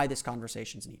on why this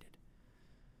conversation is needed.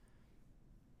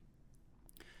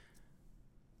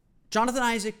 Jonathan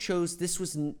Isaac chose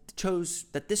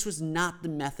that this was not the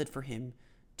method for him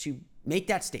to make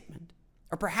that statement,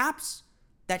 or perhaps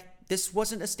that this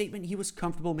wasn't a statement he was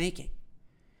comfortable making.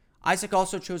 Isaac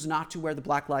also chose not to wear the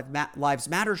Black Lives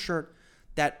Matter shirt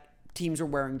that teams are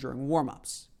wearing during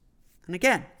warm-ups. And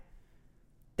again,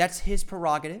 that's his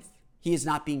prerogative. He is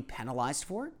not being penalized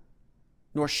for it,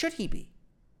 nor should he be.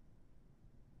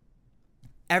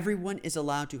 Everyone is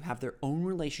allowed to have their own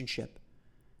relationship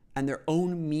and their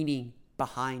own meaning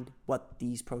behind what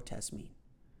these protests mean.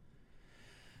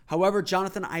 However,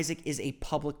 Jonathan Isaac is a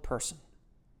public person.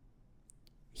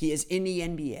 He is in the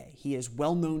NBA. He is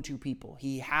well known to people.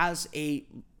 He has a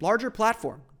larger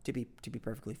platform, to be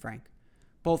perfectly frank,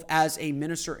 both as a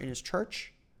minister in his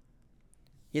church.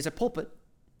 He has a pulpit,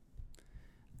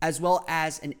 as well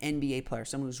as an NBA player,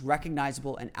 someone who's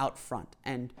recognizable and out front.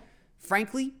 And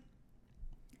frankly,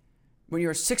 when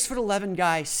you're a 6'11"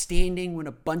 guy standing when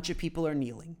a bunch of people are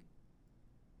kneeling,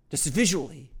 just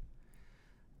visually,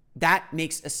 that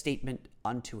makes a statement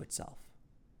unto itself.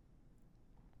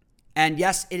 And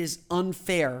yes, it is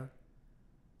unfair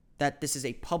that this is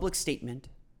a public statement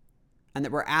and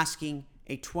that we're asking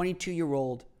a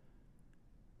 22-year-old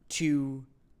to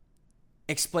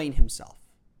explain himself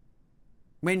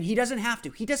when he doesn't have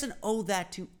to. He doesn't owe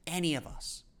that to any of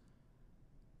us.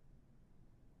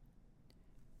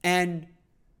 And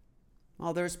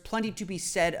while there's plenty to be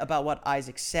said about what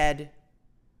Isaac said,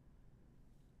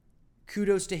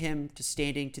 kudos to him to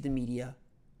standing to the media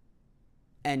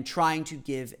and trying to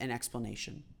give an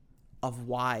explanation of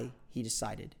why he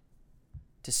decided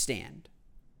to stand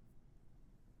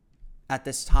at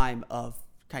this time of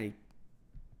kind of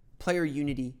player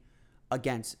unity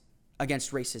against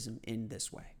racism in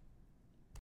this way.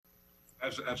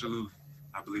 Absolutely.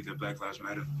 I believe that Black Lives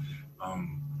Matter.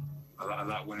 A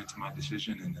lot went into my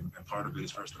decision, and part of it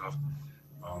is, first off,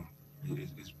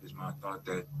 is my thought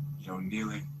that,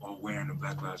 kneeling or wearing a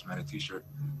Black Lives Matter t-shirt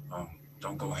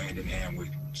don't go hand in hand with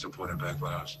supporting Black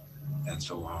lives. And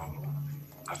so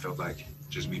I felt like,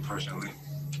 just me personally,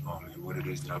 and what it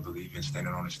is that I believe in,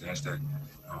 standing on the stance that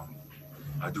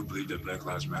I do believe that Black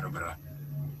Lives Matter, but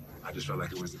I just felt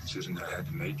like it was the decision that I had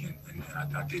to make, and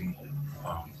I didn't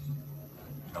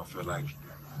feel like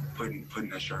putting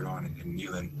that shirt on and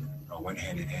kneeling went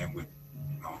hand in hand with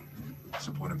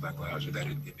supporting Black lives, or that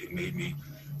it made me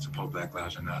support Black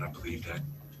lives or not. I believe that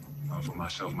for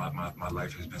myself, my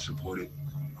life has been supported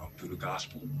through the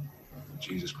gospel of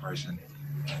Jesus Christ, and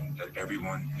that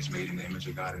everyone is made in the image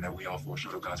of God, and that we all fall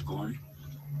short of God's glory,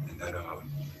 and that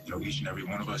each and every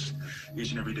one of us,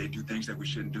 each and every day, do things that we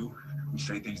shouldn't do. We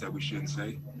say things that we shouldn't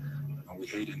say. We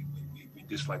hate and we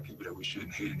dislike people that we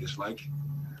shouldn't hate and dislike.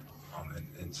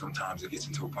 And sometimes it gets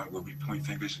into a point where we point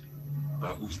fingers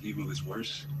about whose evil is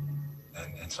worse.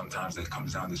 And sometimes it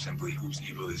comes down to simply whose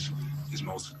evil is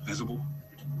most visible.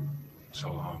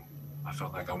 So I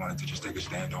felt like I wanted to just take a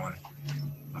stand on.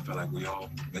 I feel like we all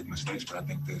make mistakes, but I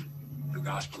think that the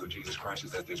gospel of Jesus Christ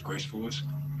is that there's grace for us,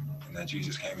 and that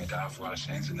Jesus came and died for our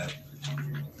sins, and that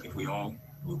if we all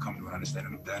will come to an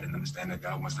understanding of that and understand that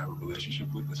God wants to have a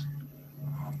relationship with us,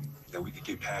 that we could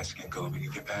get past skin color, we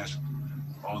could get past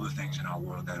all the things in our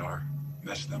world that are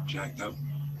messed up, jacked up.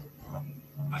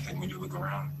 I think when you look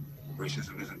around,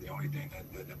 racism isn't the only thing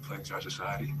that plagues our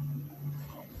society,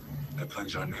 that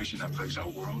plagues our nation, that plagues our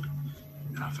world.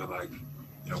 And I feel like,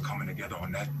 coming together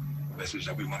on that message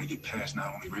that we want to get past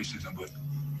not only racism, but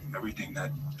everything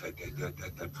that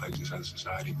plagues us as a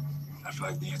society. I feel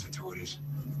like the answer to it is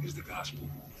the gospel.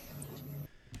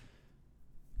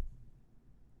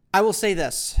 I will say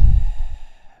this.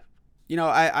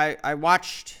 I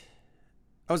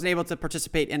wasn't able to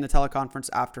participate in the teleconference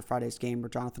after Friday's game where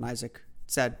Jonathan Isaac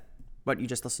said what you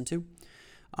just listened to.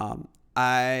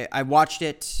 I watched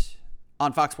it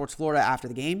on Fox Sports Florida after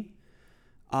the game.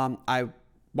 I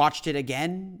watched it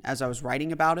again as I was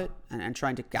writing about it and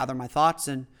trying to gather my thoughts.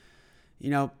 And,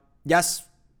 yes,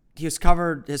 his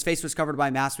face was covered by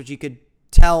a mask, but you could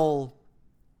tell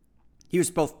he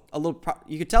was both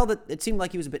you could tell that it seemed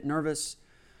like he was a bit nervous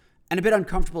and a bit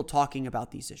uncomfortable talking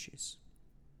about these issues.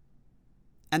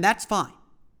 And that's fine.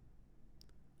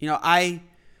 I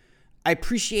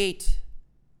appreciate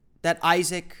that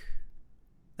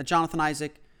Jonathan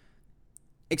Isaac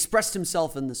expressed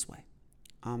himself in this way.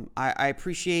 I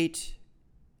appreciate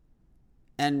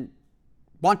and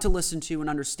want to listen to and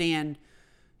understand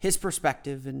his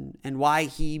perspective and why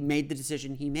he made the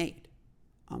decision he made.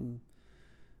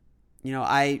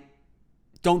 I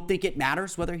don't think it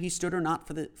matters whether he stood or not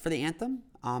for the anthem.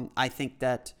 I think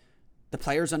that the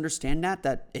players understand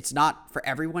that it's not for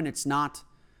everyone. It's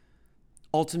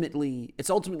ultimately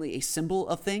a symbol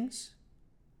of things.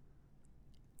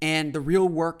 And the real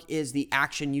work is the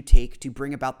action you take to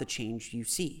bring about the change you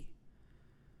see.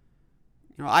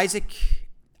 Isaac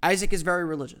is very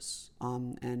religious.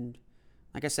 And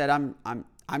like I said,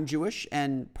 I'm Jewish,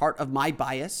 and part of my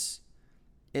bias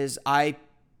is I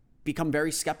become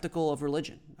very skeptical of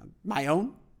religion. My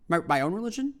own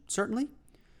religion, certainly.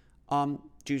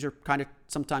 Jews are kind of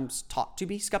sometimes taught to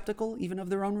be skeptical even of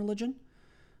their own religion.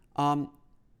 And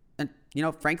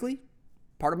frankly,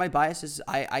 part of my bias is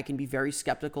I can be very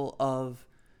skeptical of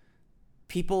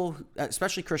people,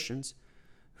 especially Christians,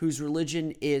 whose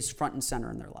religion is front and center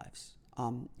in their lives.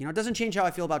 It doesn't change how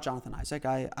I feel about Jonathan Isaac.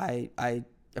 I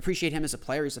appreciate him as a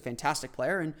player. He's a fantastic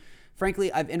player. And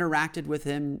frankly, I've interacted with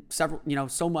him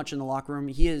so much in the locker room.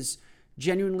 He is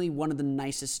genuinely one of the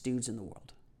nicest dudes in the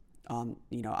world.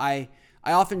 I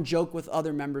often joke with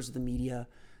other members of the media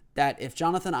that if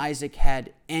Jonathan Isaac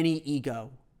had any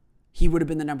ego, he would have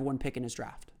been the number one pick in his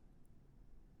draft.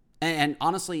 And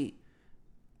honestly,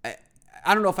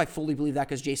 I don't know if I fully believe that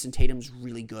because Jason Tatum's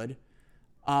really good.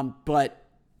 But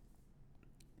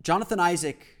Jonathan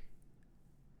Isaac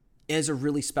is a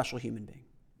really special human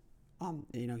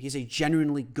being. He's a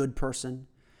genuinely good person.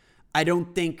 I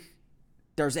don't think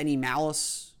there's any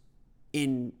malice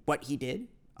in what he did.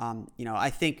 I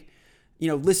think,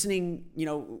 listening,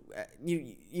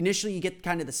 initially you get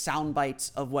kind of the sound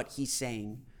bites of what he's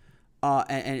saying.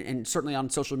 And certainly on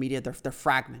social media, they're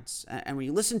fragments. And when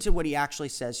you listen to what he actually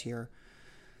says here,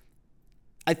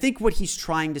 I think what he's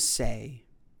trying to say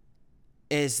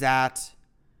is that,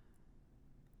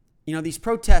 these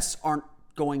protests aren't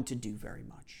going to do very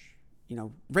much.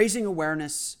 Raising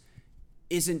awareness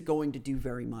isn't going to do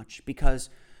very much because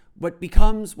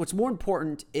what's more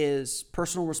important is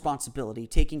personal responsibility,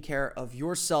 taking care of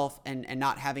yourself and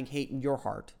not having hate in your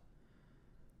heart,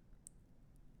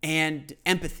 and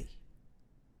empathy,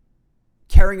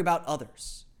 caring about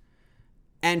others.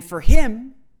 And for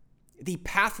him, the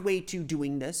pathway to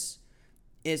doing this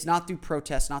is not through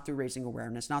protest, not through raising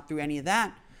awareness, not through any of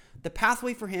that. The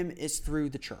pathway for him is through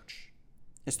the church.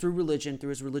 It's through religion, through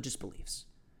his religious beliefs.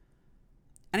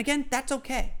 And again, that's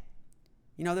okay.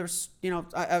 I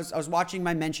was watching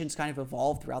my mentions kind of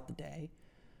evolve throughout the day.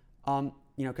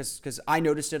 Because I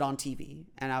noticed it on TV,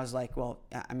 and I was like, well,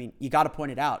 I mean, you got to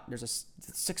point it out. There's a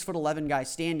 6'11" guy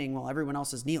standing while everyone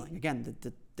else is kneeling. Again,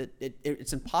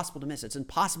 it's impossible to miss. It's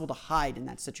impossible to hide in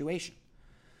that situation.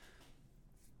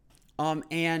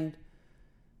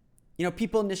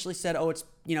 People initially said, oh, it's,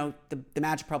 the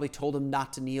Magic probably told him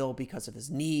not to kneel because of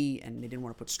his knee, and they didn't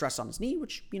want to put stress on his knee,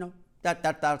 which,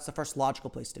 that's the first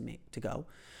logical place to go.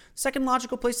 Second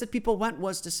logical place that people went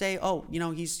was to say, oh,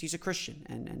 he's a Christian,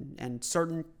 and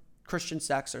certain Christian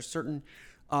sects or certain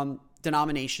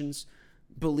denominations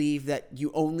believe that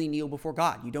you only kneel before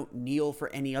God. You don't kneel for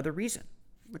any other reason,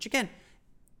 which again,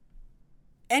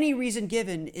 any reason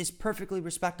given is perfectly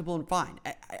respectable and fine.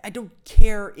 I don't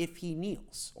care if he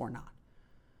kneels or not.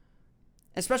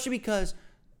 Especially because,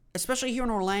 especially here in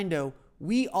Orlando,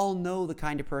 we all know the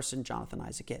kind of person Jonathan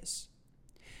Isaac is.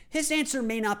 His answer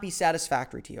may not be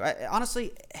satisfactory to you.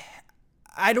 Honestly,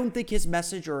 I don't think his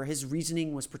message or his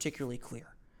reasoning was particularly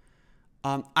clear.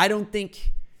 I don't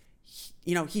think,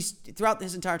 he's throughout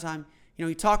his entire time,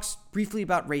 he talks briefly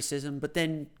about racism, but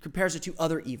then compares it to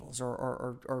other evils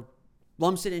or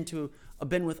lumps it into a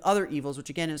bin with other evils, which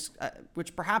again is,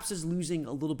 which perhaps is losing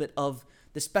a little bit of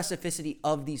the specificity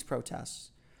of these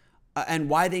protests and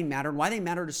why they matter and why they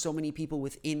matter to so many people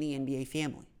within the NBA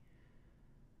family.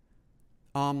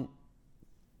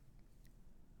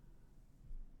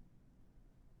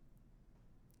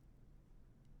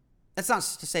 That's not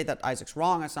to say that Isaac's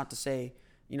wrong. That's not to say,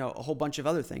 a whole bunch of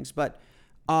other things, but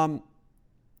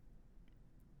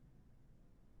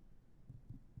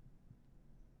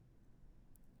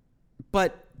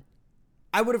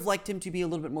I would have liked him to be a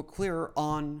little bit more clear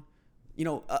on,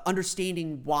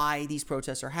 understanding why these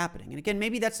protests are happening. And again,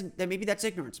 maybe that's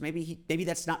ignorance. Maybe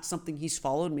that's not something he's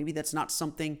followed. Maybe that's not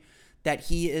something that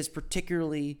he is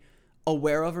particularly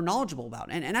aware of or knowledgeable about.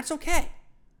 And that's okay.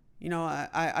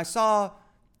 I saw,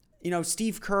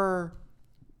 Steve Kerr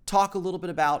talk a little bit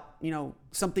about,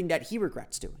 something that he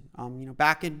regrets doing.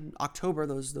 Back in October,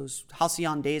 those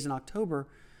halcyon days in October,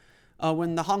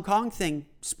 when the Hong Kong thing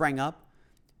sprang up,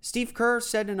 Steve Kerr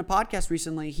said in a podcast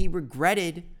recently he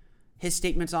regretted his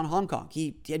statements on Hong Kong.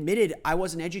 He admitted, I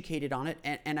wasn't educated on it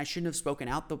and I shouldn't have spoken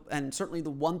out. And certainly the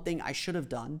one thing I should have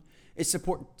done is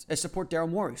support Daryl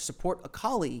Morey, support a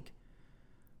colleague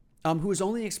who is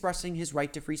only expressing his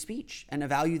right to free speech and a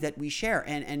value that we share.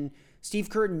 And Steve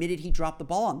Kerr admitted he dropped the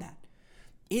ball on that.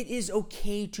 It is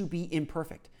okay to be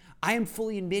imperfect. I am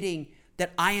fully admitting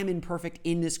that I am imperfect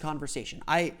in this conversation.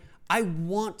 I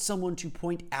want someone to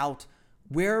point out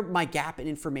where my gap in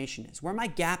information is, where my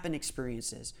gap in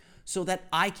experience is, so that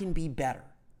I can be better.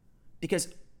 Because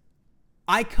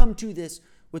I come to this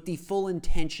with the full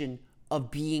intention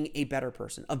of being a better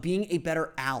person, of being a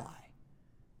better ally.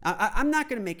 I'm not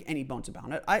going to make any bones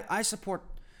about it. I support,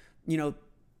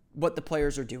 what the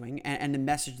players are doing and the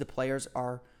message the players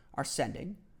are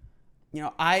sending.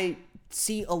 I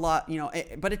see a lot,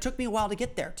 but it took me a while to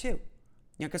get there too.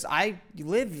 Because I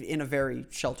live in a very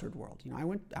sheltered world. I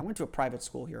went to a private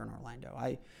school here in Orlando.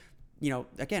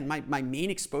 Again, my main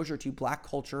exposure to Black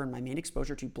culture and my main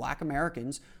exposure to Black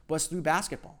Americans was through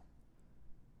basketball.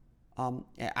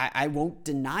 I won't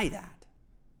deny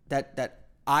that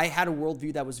I had a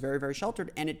worldview that was very, very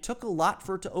sheltered, and it took a lot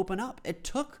for it to open up.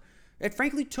 It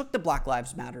frankly took the Black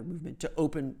Lives Matter movement to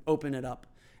open it up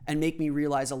and make me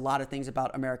realize a lot of things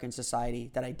about American society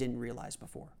that I didn't realize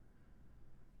before.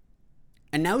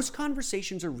 And those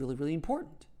conversations are really, really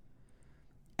important.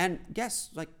 And yes,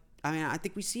 I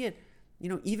think we see it,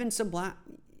 even some black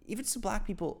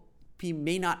people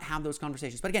may not have those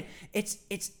conversations. But again, it's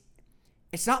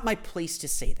not my place to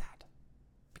say that.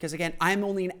 Because again, I'm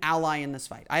only an ally in this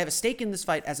fight. I have a stake in this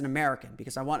fight as an American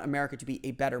because I want America to be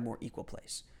a better, more equal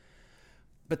place.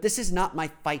 But this is not my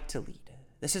fight to lead.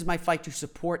 This is my fight to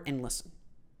support and listen.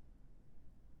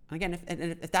 And again,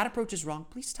 if that approach is wrong,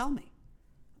 please tell me.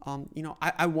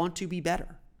 I want to be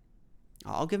better.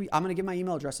 I'm going to give my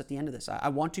email address at the end of this. I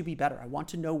want to be better. I want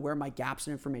to know where my gaps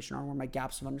in information are, where my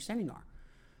gaps of understanding are.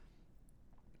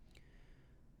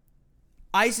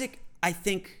 Isaac, I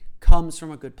think, comes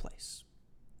from a good place.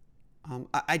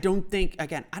 I don't think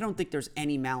there's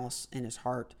any malice in his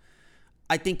heart.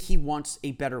 I think he wants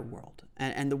a better world.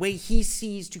 And the way he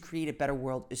sees to create a better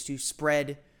world is to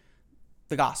spread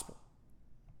the gospel.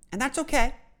 And that's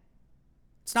okay.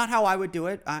 It's not how I would do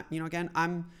it. Again,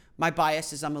 my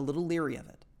bias is I'm a little leery of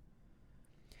it.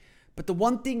 But the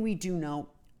one thing we do know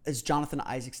is Jonathan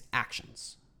Isaac's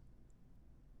actions.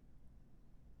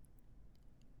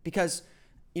 Because,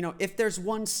 if there's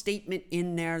one statement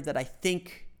in there that I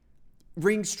think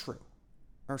rings true,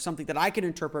 or something that I can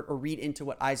interpret or read into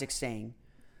what Isaac's saying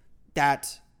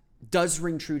that does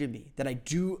ring true to me, that I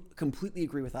do completely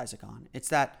agree with Isaac on, it's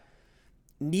that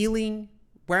kneeling,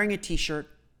 wearing a t-shirt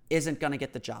isn't going to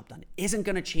get the job done. Isn't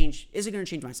going to change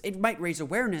minds. It might raise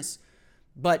awareness,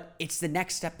 but it's the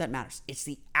next step that matters. It's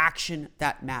the action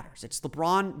that matters. It's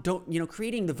LeBron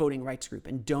creating the voting rights group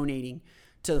and donating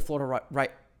to the Florida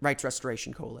Rights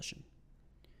Restoration Coalition.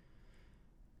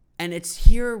 And it's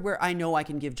here where I know I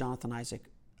can give Jonathan Isaac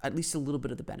at least a little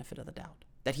bit of the benefit of the doubt,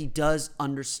 that he does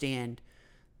understand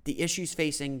the issues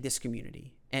facing this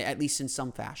community, at least in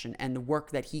some fashion, and the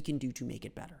work that he can do to make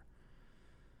it better.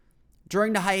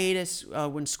 During the hiatus,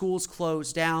 when schools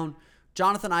closed down,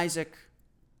 Jonathan Isaac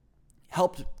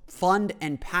helped fund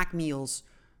and pack meals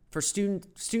for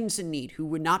students in need who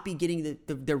would not be getting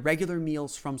their regular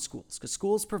meals from schools, because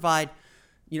schools provide,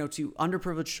 to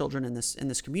underprivileged children in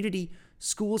this community,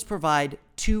 schools provide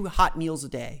 2 hot meals a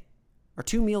day, or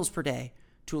 2 meals per day,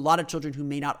 to a lot of children who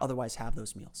may not otherwise have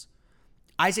those meals.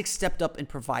 Isaac stepped up and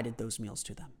provided those meals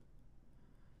to them.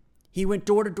 He went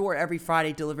door to door every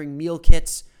Friday delivering meal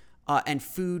kits and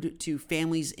food to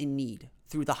families in need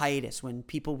through the hiatus when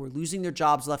people were losing their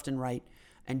jobs left and right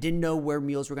and didn't know where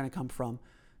meals were going to come from.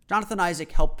 Jonathan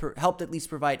Isaac helped at least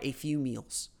provide a few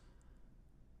meals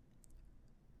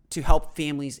to help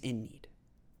families in need.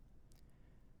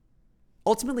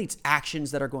 Ultimately, it's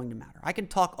actions that are going to matter. I can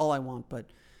talk all I want, but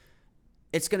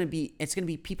it's going to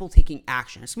be people taking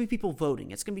action. It's going to be people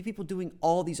voting. It's going to be people doing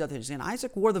all these other things. And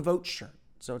Isaac wore the vote shirt,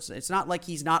 so it's not like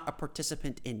he's not a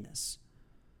participant in this.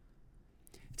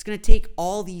 It's going to take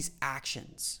all these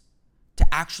actions to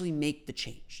actually make the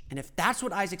change. And if that's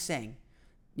what Isaac's saying,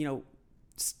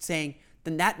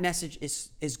 then that message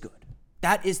is good.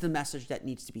 That is the message that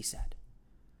needs to be said.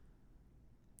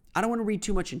 I don't want to read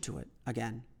too much into it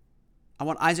again. I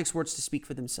want Isaac's words to speak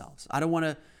for themselves. I don't want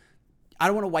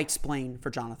to white-splain for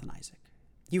Jonathan Isaac.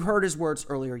 You heard his words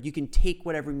earlier. You can take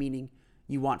whatever meaning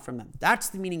you want from them. That's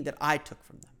the meaning that I took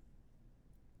from them.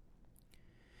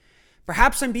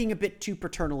 Perhaps I'm being a bit too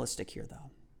paternalistic here,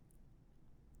 though.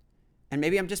 And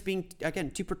maybe I'm just being, again,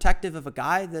 too protective of a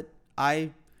guy that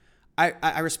I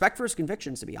respect for his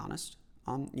convictions, to be honest.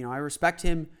 I respect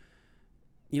him,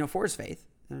 for his faith.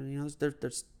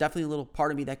 There's definitely a little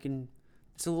part of me that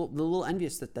it's a little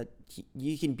envious that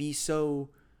you can be so,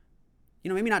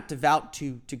 maybe not devout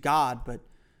to God, but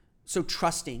so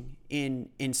trusting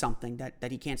in something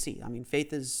that he can't see. I mean,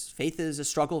 faith is a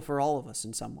struggle for all of us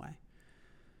in some way.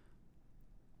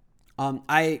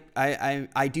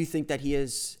 I do think that he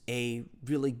is a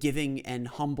really giving and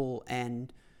humble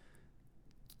and,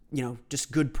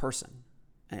 just good person.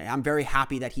 I'm very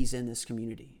happy that he's in this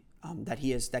community, that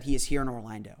he is here in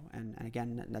Orlando. And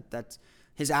again, that's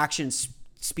his actions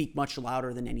speak much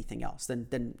louder than anything else,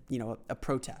 than a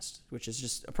protest, which is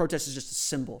just, a protest is just a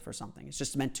symbol for something. It's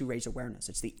just meant to raise awareness.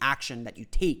 It's the action that you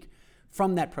take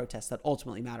from that protest that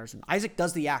ultimately matters. And Isaac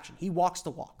does the action. He walks the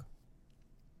walk.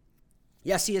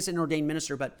 Yes, he is an ordained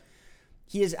minister, but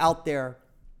he is out there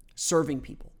serving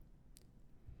people.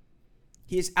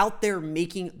 He is out there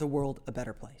making the world a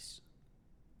better place.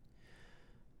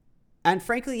 And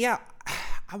frankly, I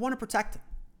want to protect him.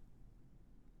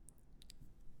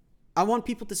 I want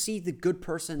people to see the good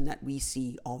person that we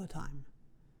see all the time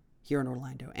here in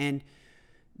Orlando. And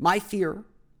my fear,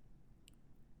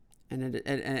 and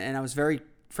I was very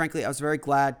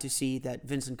glad to see that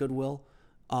Vincent Goodwill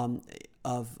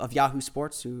of Yahoo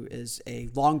Sports, who is a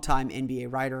longtime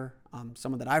NBA writer,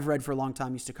 someone that I've read for a long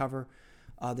time, used to cover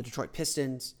the Detroit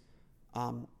Pistons.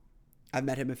 I've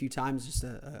met him a few times. Just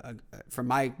from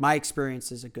my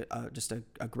experience, is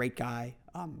a great guy.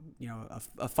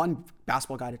 A fun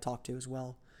basketball guy to talk to as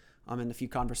well. In the few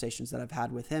conversations that I've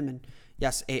had with him, and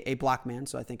yes, a black man.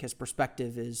 So I think his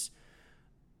perspective is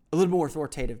a little more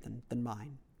authoritative than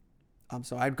mine.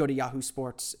 So I'd go to Yahoo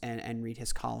Sports and read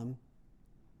his column.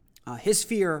 His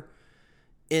fear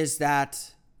is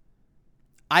that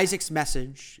Isaac's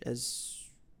message, as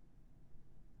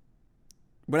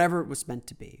whatever it was meant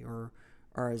to be, or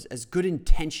as good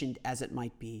intentioned as it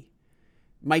might be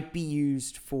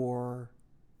used for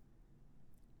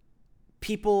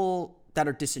people that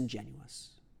are disingenuous.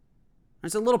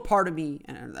 There's a little part of me,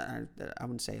 and I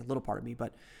wouldn't say a little part of me,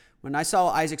 but when I saw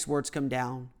Isaac's words come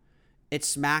down, it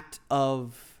smacked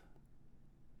of,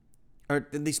 or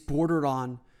at least bordered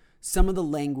on, some of the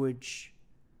language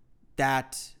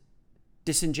that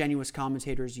disingenuous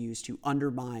commentators use to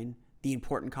undermine the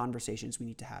important conversations we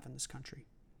need to have in this country.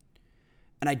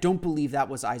 And I don't believe that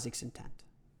was Isaac's intent.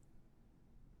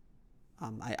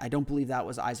 I don't believe that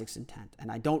was Isaac's intent.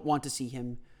 And I don't want to see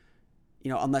him,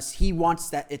 unless he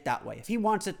wants it that way. If he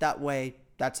wants it that way,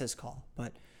 that's his call.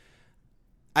 But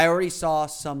I already saw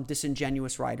some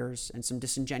disingenuous writers and some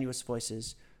disingenuous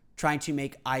voices trying to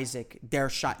make Isaac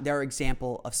their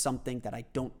example of something that I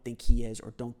don't think he is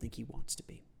or don't think he wants to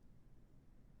be.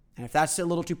 And if that's a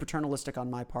little too paternalistic on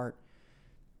my part,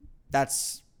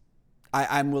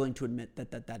 I'm willing to admit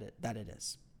that it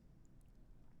is.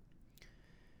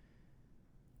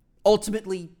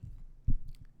 Ultimately,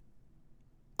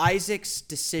 Isaac's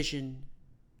decision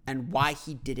and why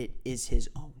he did it is his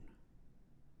own.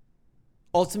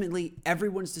 Ultimately,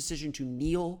 everyone's decision to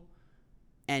kneel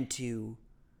and to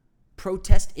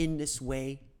protest in this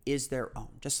way is their own.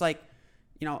 Just like,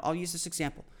 I'll use this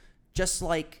example. Just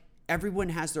like everyone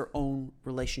has their own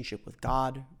relationship with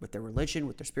God, with their religion,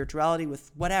 with their spirituality,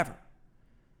 with whatever.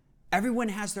 Everyone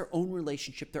has their own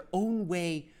relationship, their own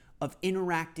way of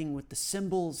interacting with the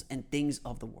symbols and things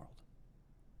of the world.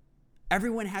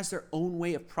 Everyone has their own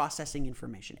way of processing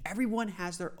information. Everyone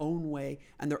has their own way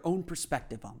and their own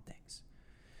perspective on things.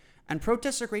 And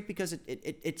protests are great because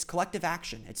it's collective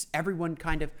action. It's everyone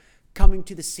kind of coming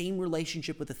to the same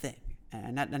relationship with a thing.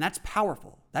 And that's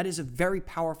powerful. That is a very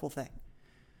powerful thing.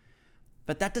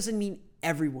 But that doesn't mean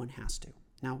everyone has to.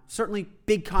 Now, certainly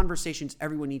big conversations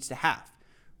everyone needs to have.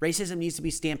 Racism needs to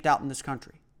be stamped out in this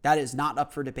country. That is not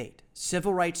up for debate.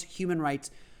 Civil rights, human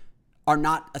rights are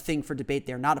not a thing for debate.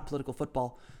 They're not a political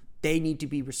football. They need to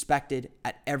be respected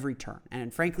at every turn.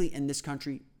 And frankly, in this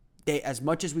country, as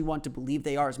much as we want to believe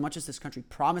they are, as much as this country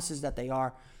promises that they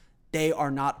are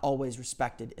not always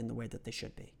respected in the way that they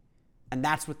should be. And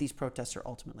that's what these protests are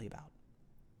ultimately about.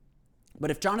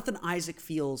 But if Jonathan Isaac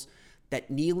feels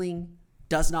that kneeling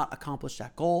does not accomplish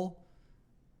that goal,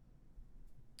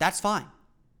 that's fine.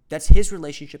 That's his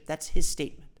relationship. That's his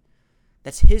statement.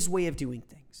 That's his way of doing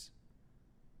things.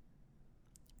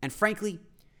 And frankly,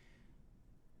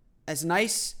 as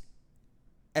nice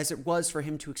as it was for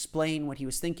him to explain what he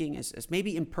was thinking, as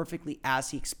maybe imperfectly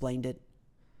as he explained it,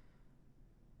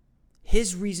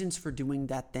 his reasons for doing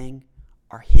that thing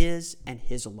are his and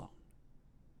his alone.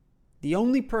 The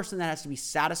only person that has to be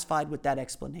satisfied with that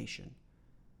explanation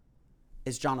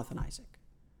is Jonathan Isaac.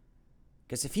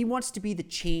 Because if he wants to be the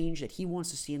change that he wants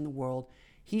to see in the world,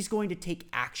 he's going to take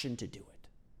action to do it.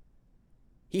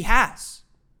 He has.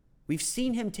 We've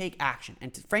seen him take action.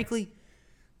 And frankly,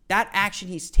 that action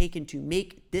he's taken to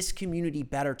make this community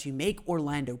better, to make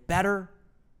Orlando better,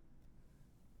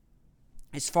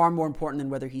 is far more important than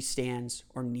whether he stands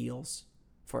or kneels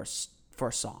for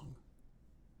a song.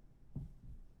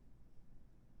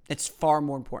 It's far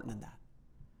more important than that.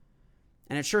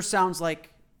 And it sure sounds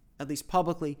like, at least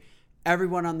publicly,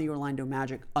 everyone on the Orlando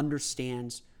Magic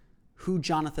understands who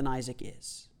Jonathan Isaac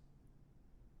is.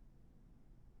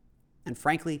 And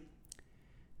frankly,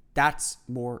 that's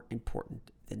more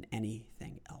important than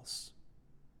anything else.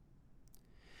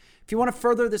 If you want to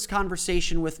further this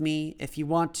conversation with me, if you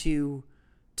want to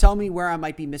tell me where I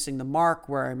might be missing the mark,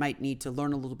 where I might need to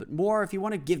learn a little bit more, if you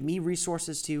want to give me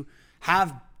resources to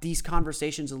have these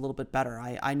conversations a little bit better.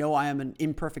 I know I am an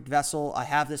imperfect vessel. I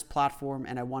have this platform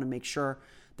and I want to make sure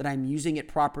that I'm using it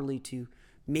properly to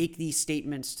make these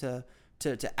statements, to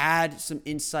add some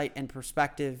insight and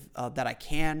perspective that I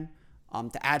can,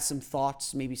 to add some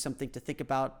thoughts, maybe something to think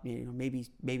about, maybe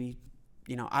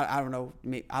I don't know.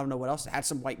 I don't know what else. Add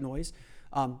some white noise.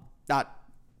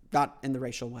 Not in the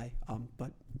racial way,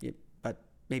 but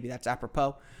maybe that's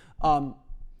apropos.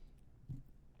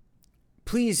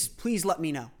 Please let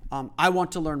me know. I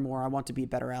want to learn more. I want to be a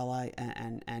better ally,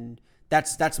 and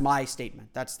that's my statement.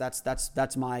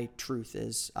 That's my truth.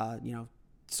 Is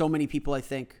so many people, I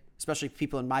think, especially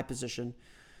people in my position,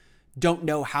 don't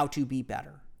know how to be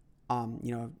better.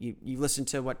 You listen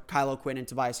to what Kyle O'Quinn and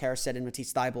Tobias Harris said in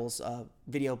Matisse Thybulle's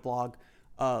video blog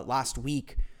last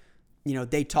week.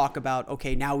 They talk about,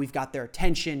 okay, now we've got their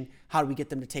attention. How do we get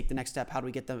them to take the next step? How do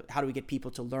we get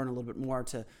people to learn a little bit more,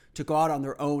 to go out on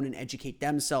their own and educate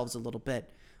themselves a little bit?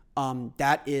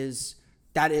 That is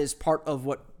part of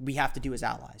what we have to do as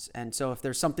allies. And so if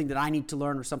there's something that I need to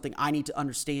learn or something I need to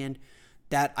understand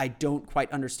that I don't quite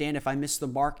understand, if I miss the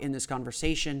mark in this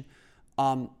conversation,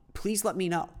 please let me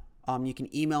know. You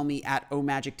can email me at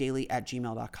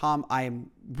omagicdaily@gmail.com. I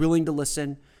am willing to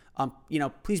listen.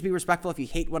 Please be respectful. If you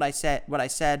hate what I said,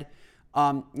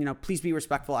 please be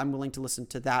respectful. I'm willing to listen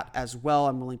to that as well.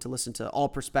 I'm willing to listen to all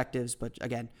perspectives, but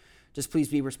again, just please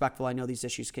be respectful. I know these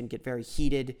issues can get very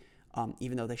heated,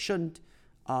 even though they shouldn't.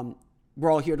 We're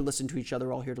all here to listen to each other.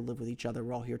 We're all here to live with each other.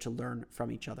 We're all here to learn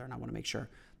from each other, and I want to make sure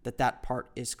that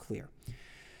part is clear.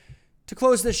 To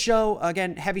close this show,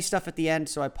 again, heavy stuff at the end,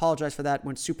 so I apologize for that.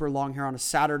 Went super long here on a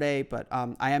Saturday, but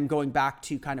I am going back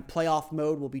to kind of playoff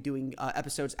mode. We'll be doing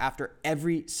episodes after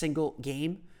every single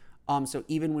game. So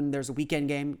even when there's a weekend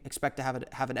game, expect to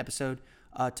have an episode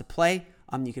to play.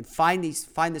 You can find this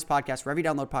podcast wherever you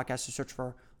download podcasts. So search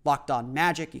for Locked On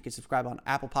Magic. You can subscribe on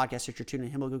Apple Podcasts, Stitcher,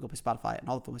 TuneIn, Himmel, Google Play, Spotify, and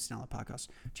all the listening on the podcast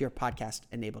to your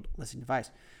podcast-enabled listening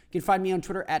device. You can find me on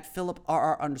Twitter at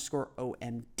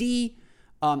PhilipRR_OMD.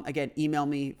 Again, email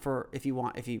me if you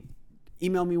want to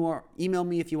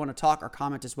talk or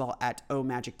comment as well at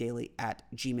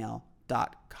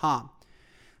omagicdaily@gmail.com.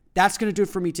 That's going to do it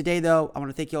for me today, though. I want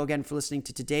to thank you all again for listening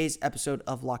to today's episode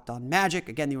of Locked On Magic.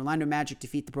 Again, the Orlando Magic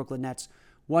defeat the Brooklyn Nets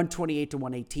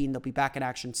 128-118. They'll be back in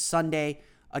action Sunday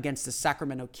against the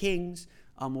Sacramento Kings.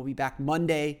 We'll be back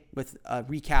Monday with a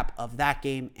recap of that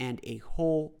game and a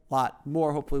whole lot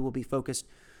more. Hopefully, we'll be focused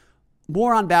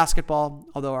more on basketball,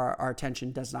 although our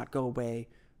attention does not go away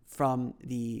from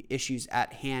the issues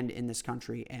at hand in this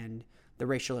country and the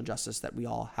racial injustice that we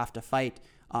all have to fight.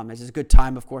 This is a good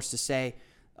time, of course, to say,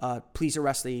 please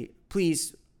arrest the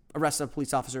police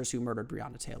officers who murdered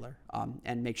Breonna Taylor,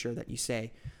 and make sure that you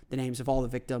say the names of all the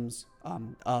victims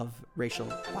of racial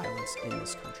violence in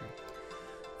this country.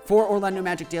 For Orlando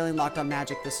Magic Daily and Locked On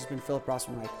Magic, this has been Philip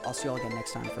Rossman-Reich. I'll see you all again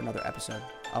next time for another episode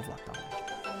of Locked On Magic.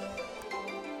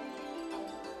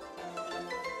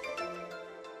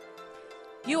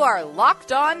 You are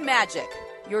Locked On Magic,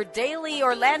 your daily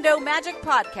Orlando Magic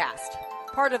podcast,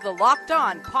 part of the Locked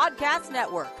On Podcast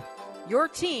Network, your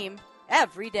team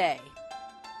every day.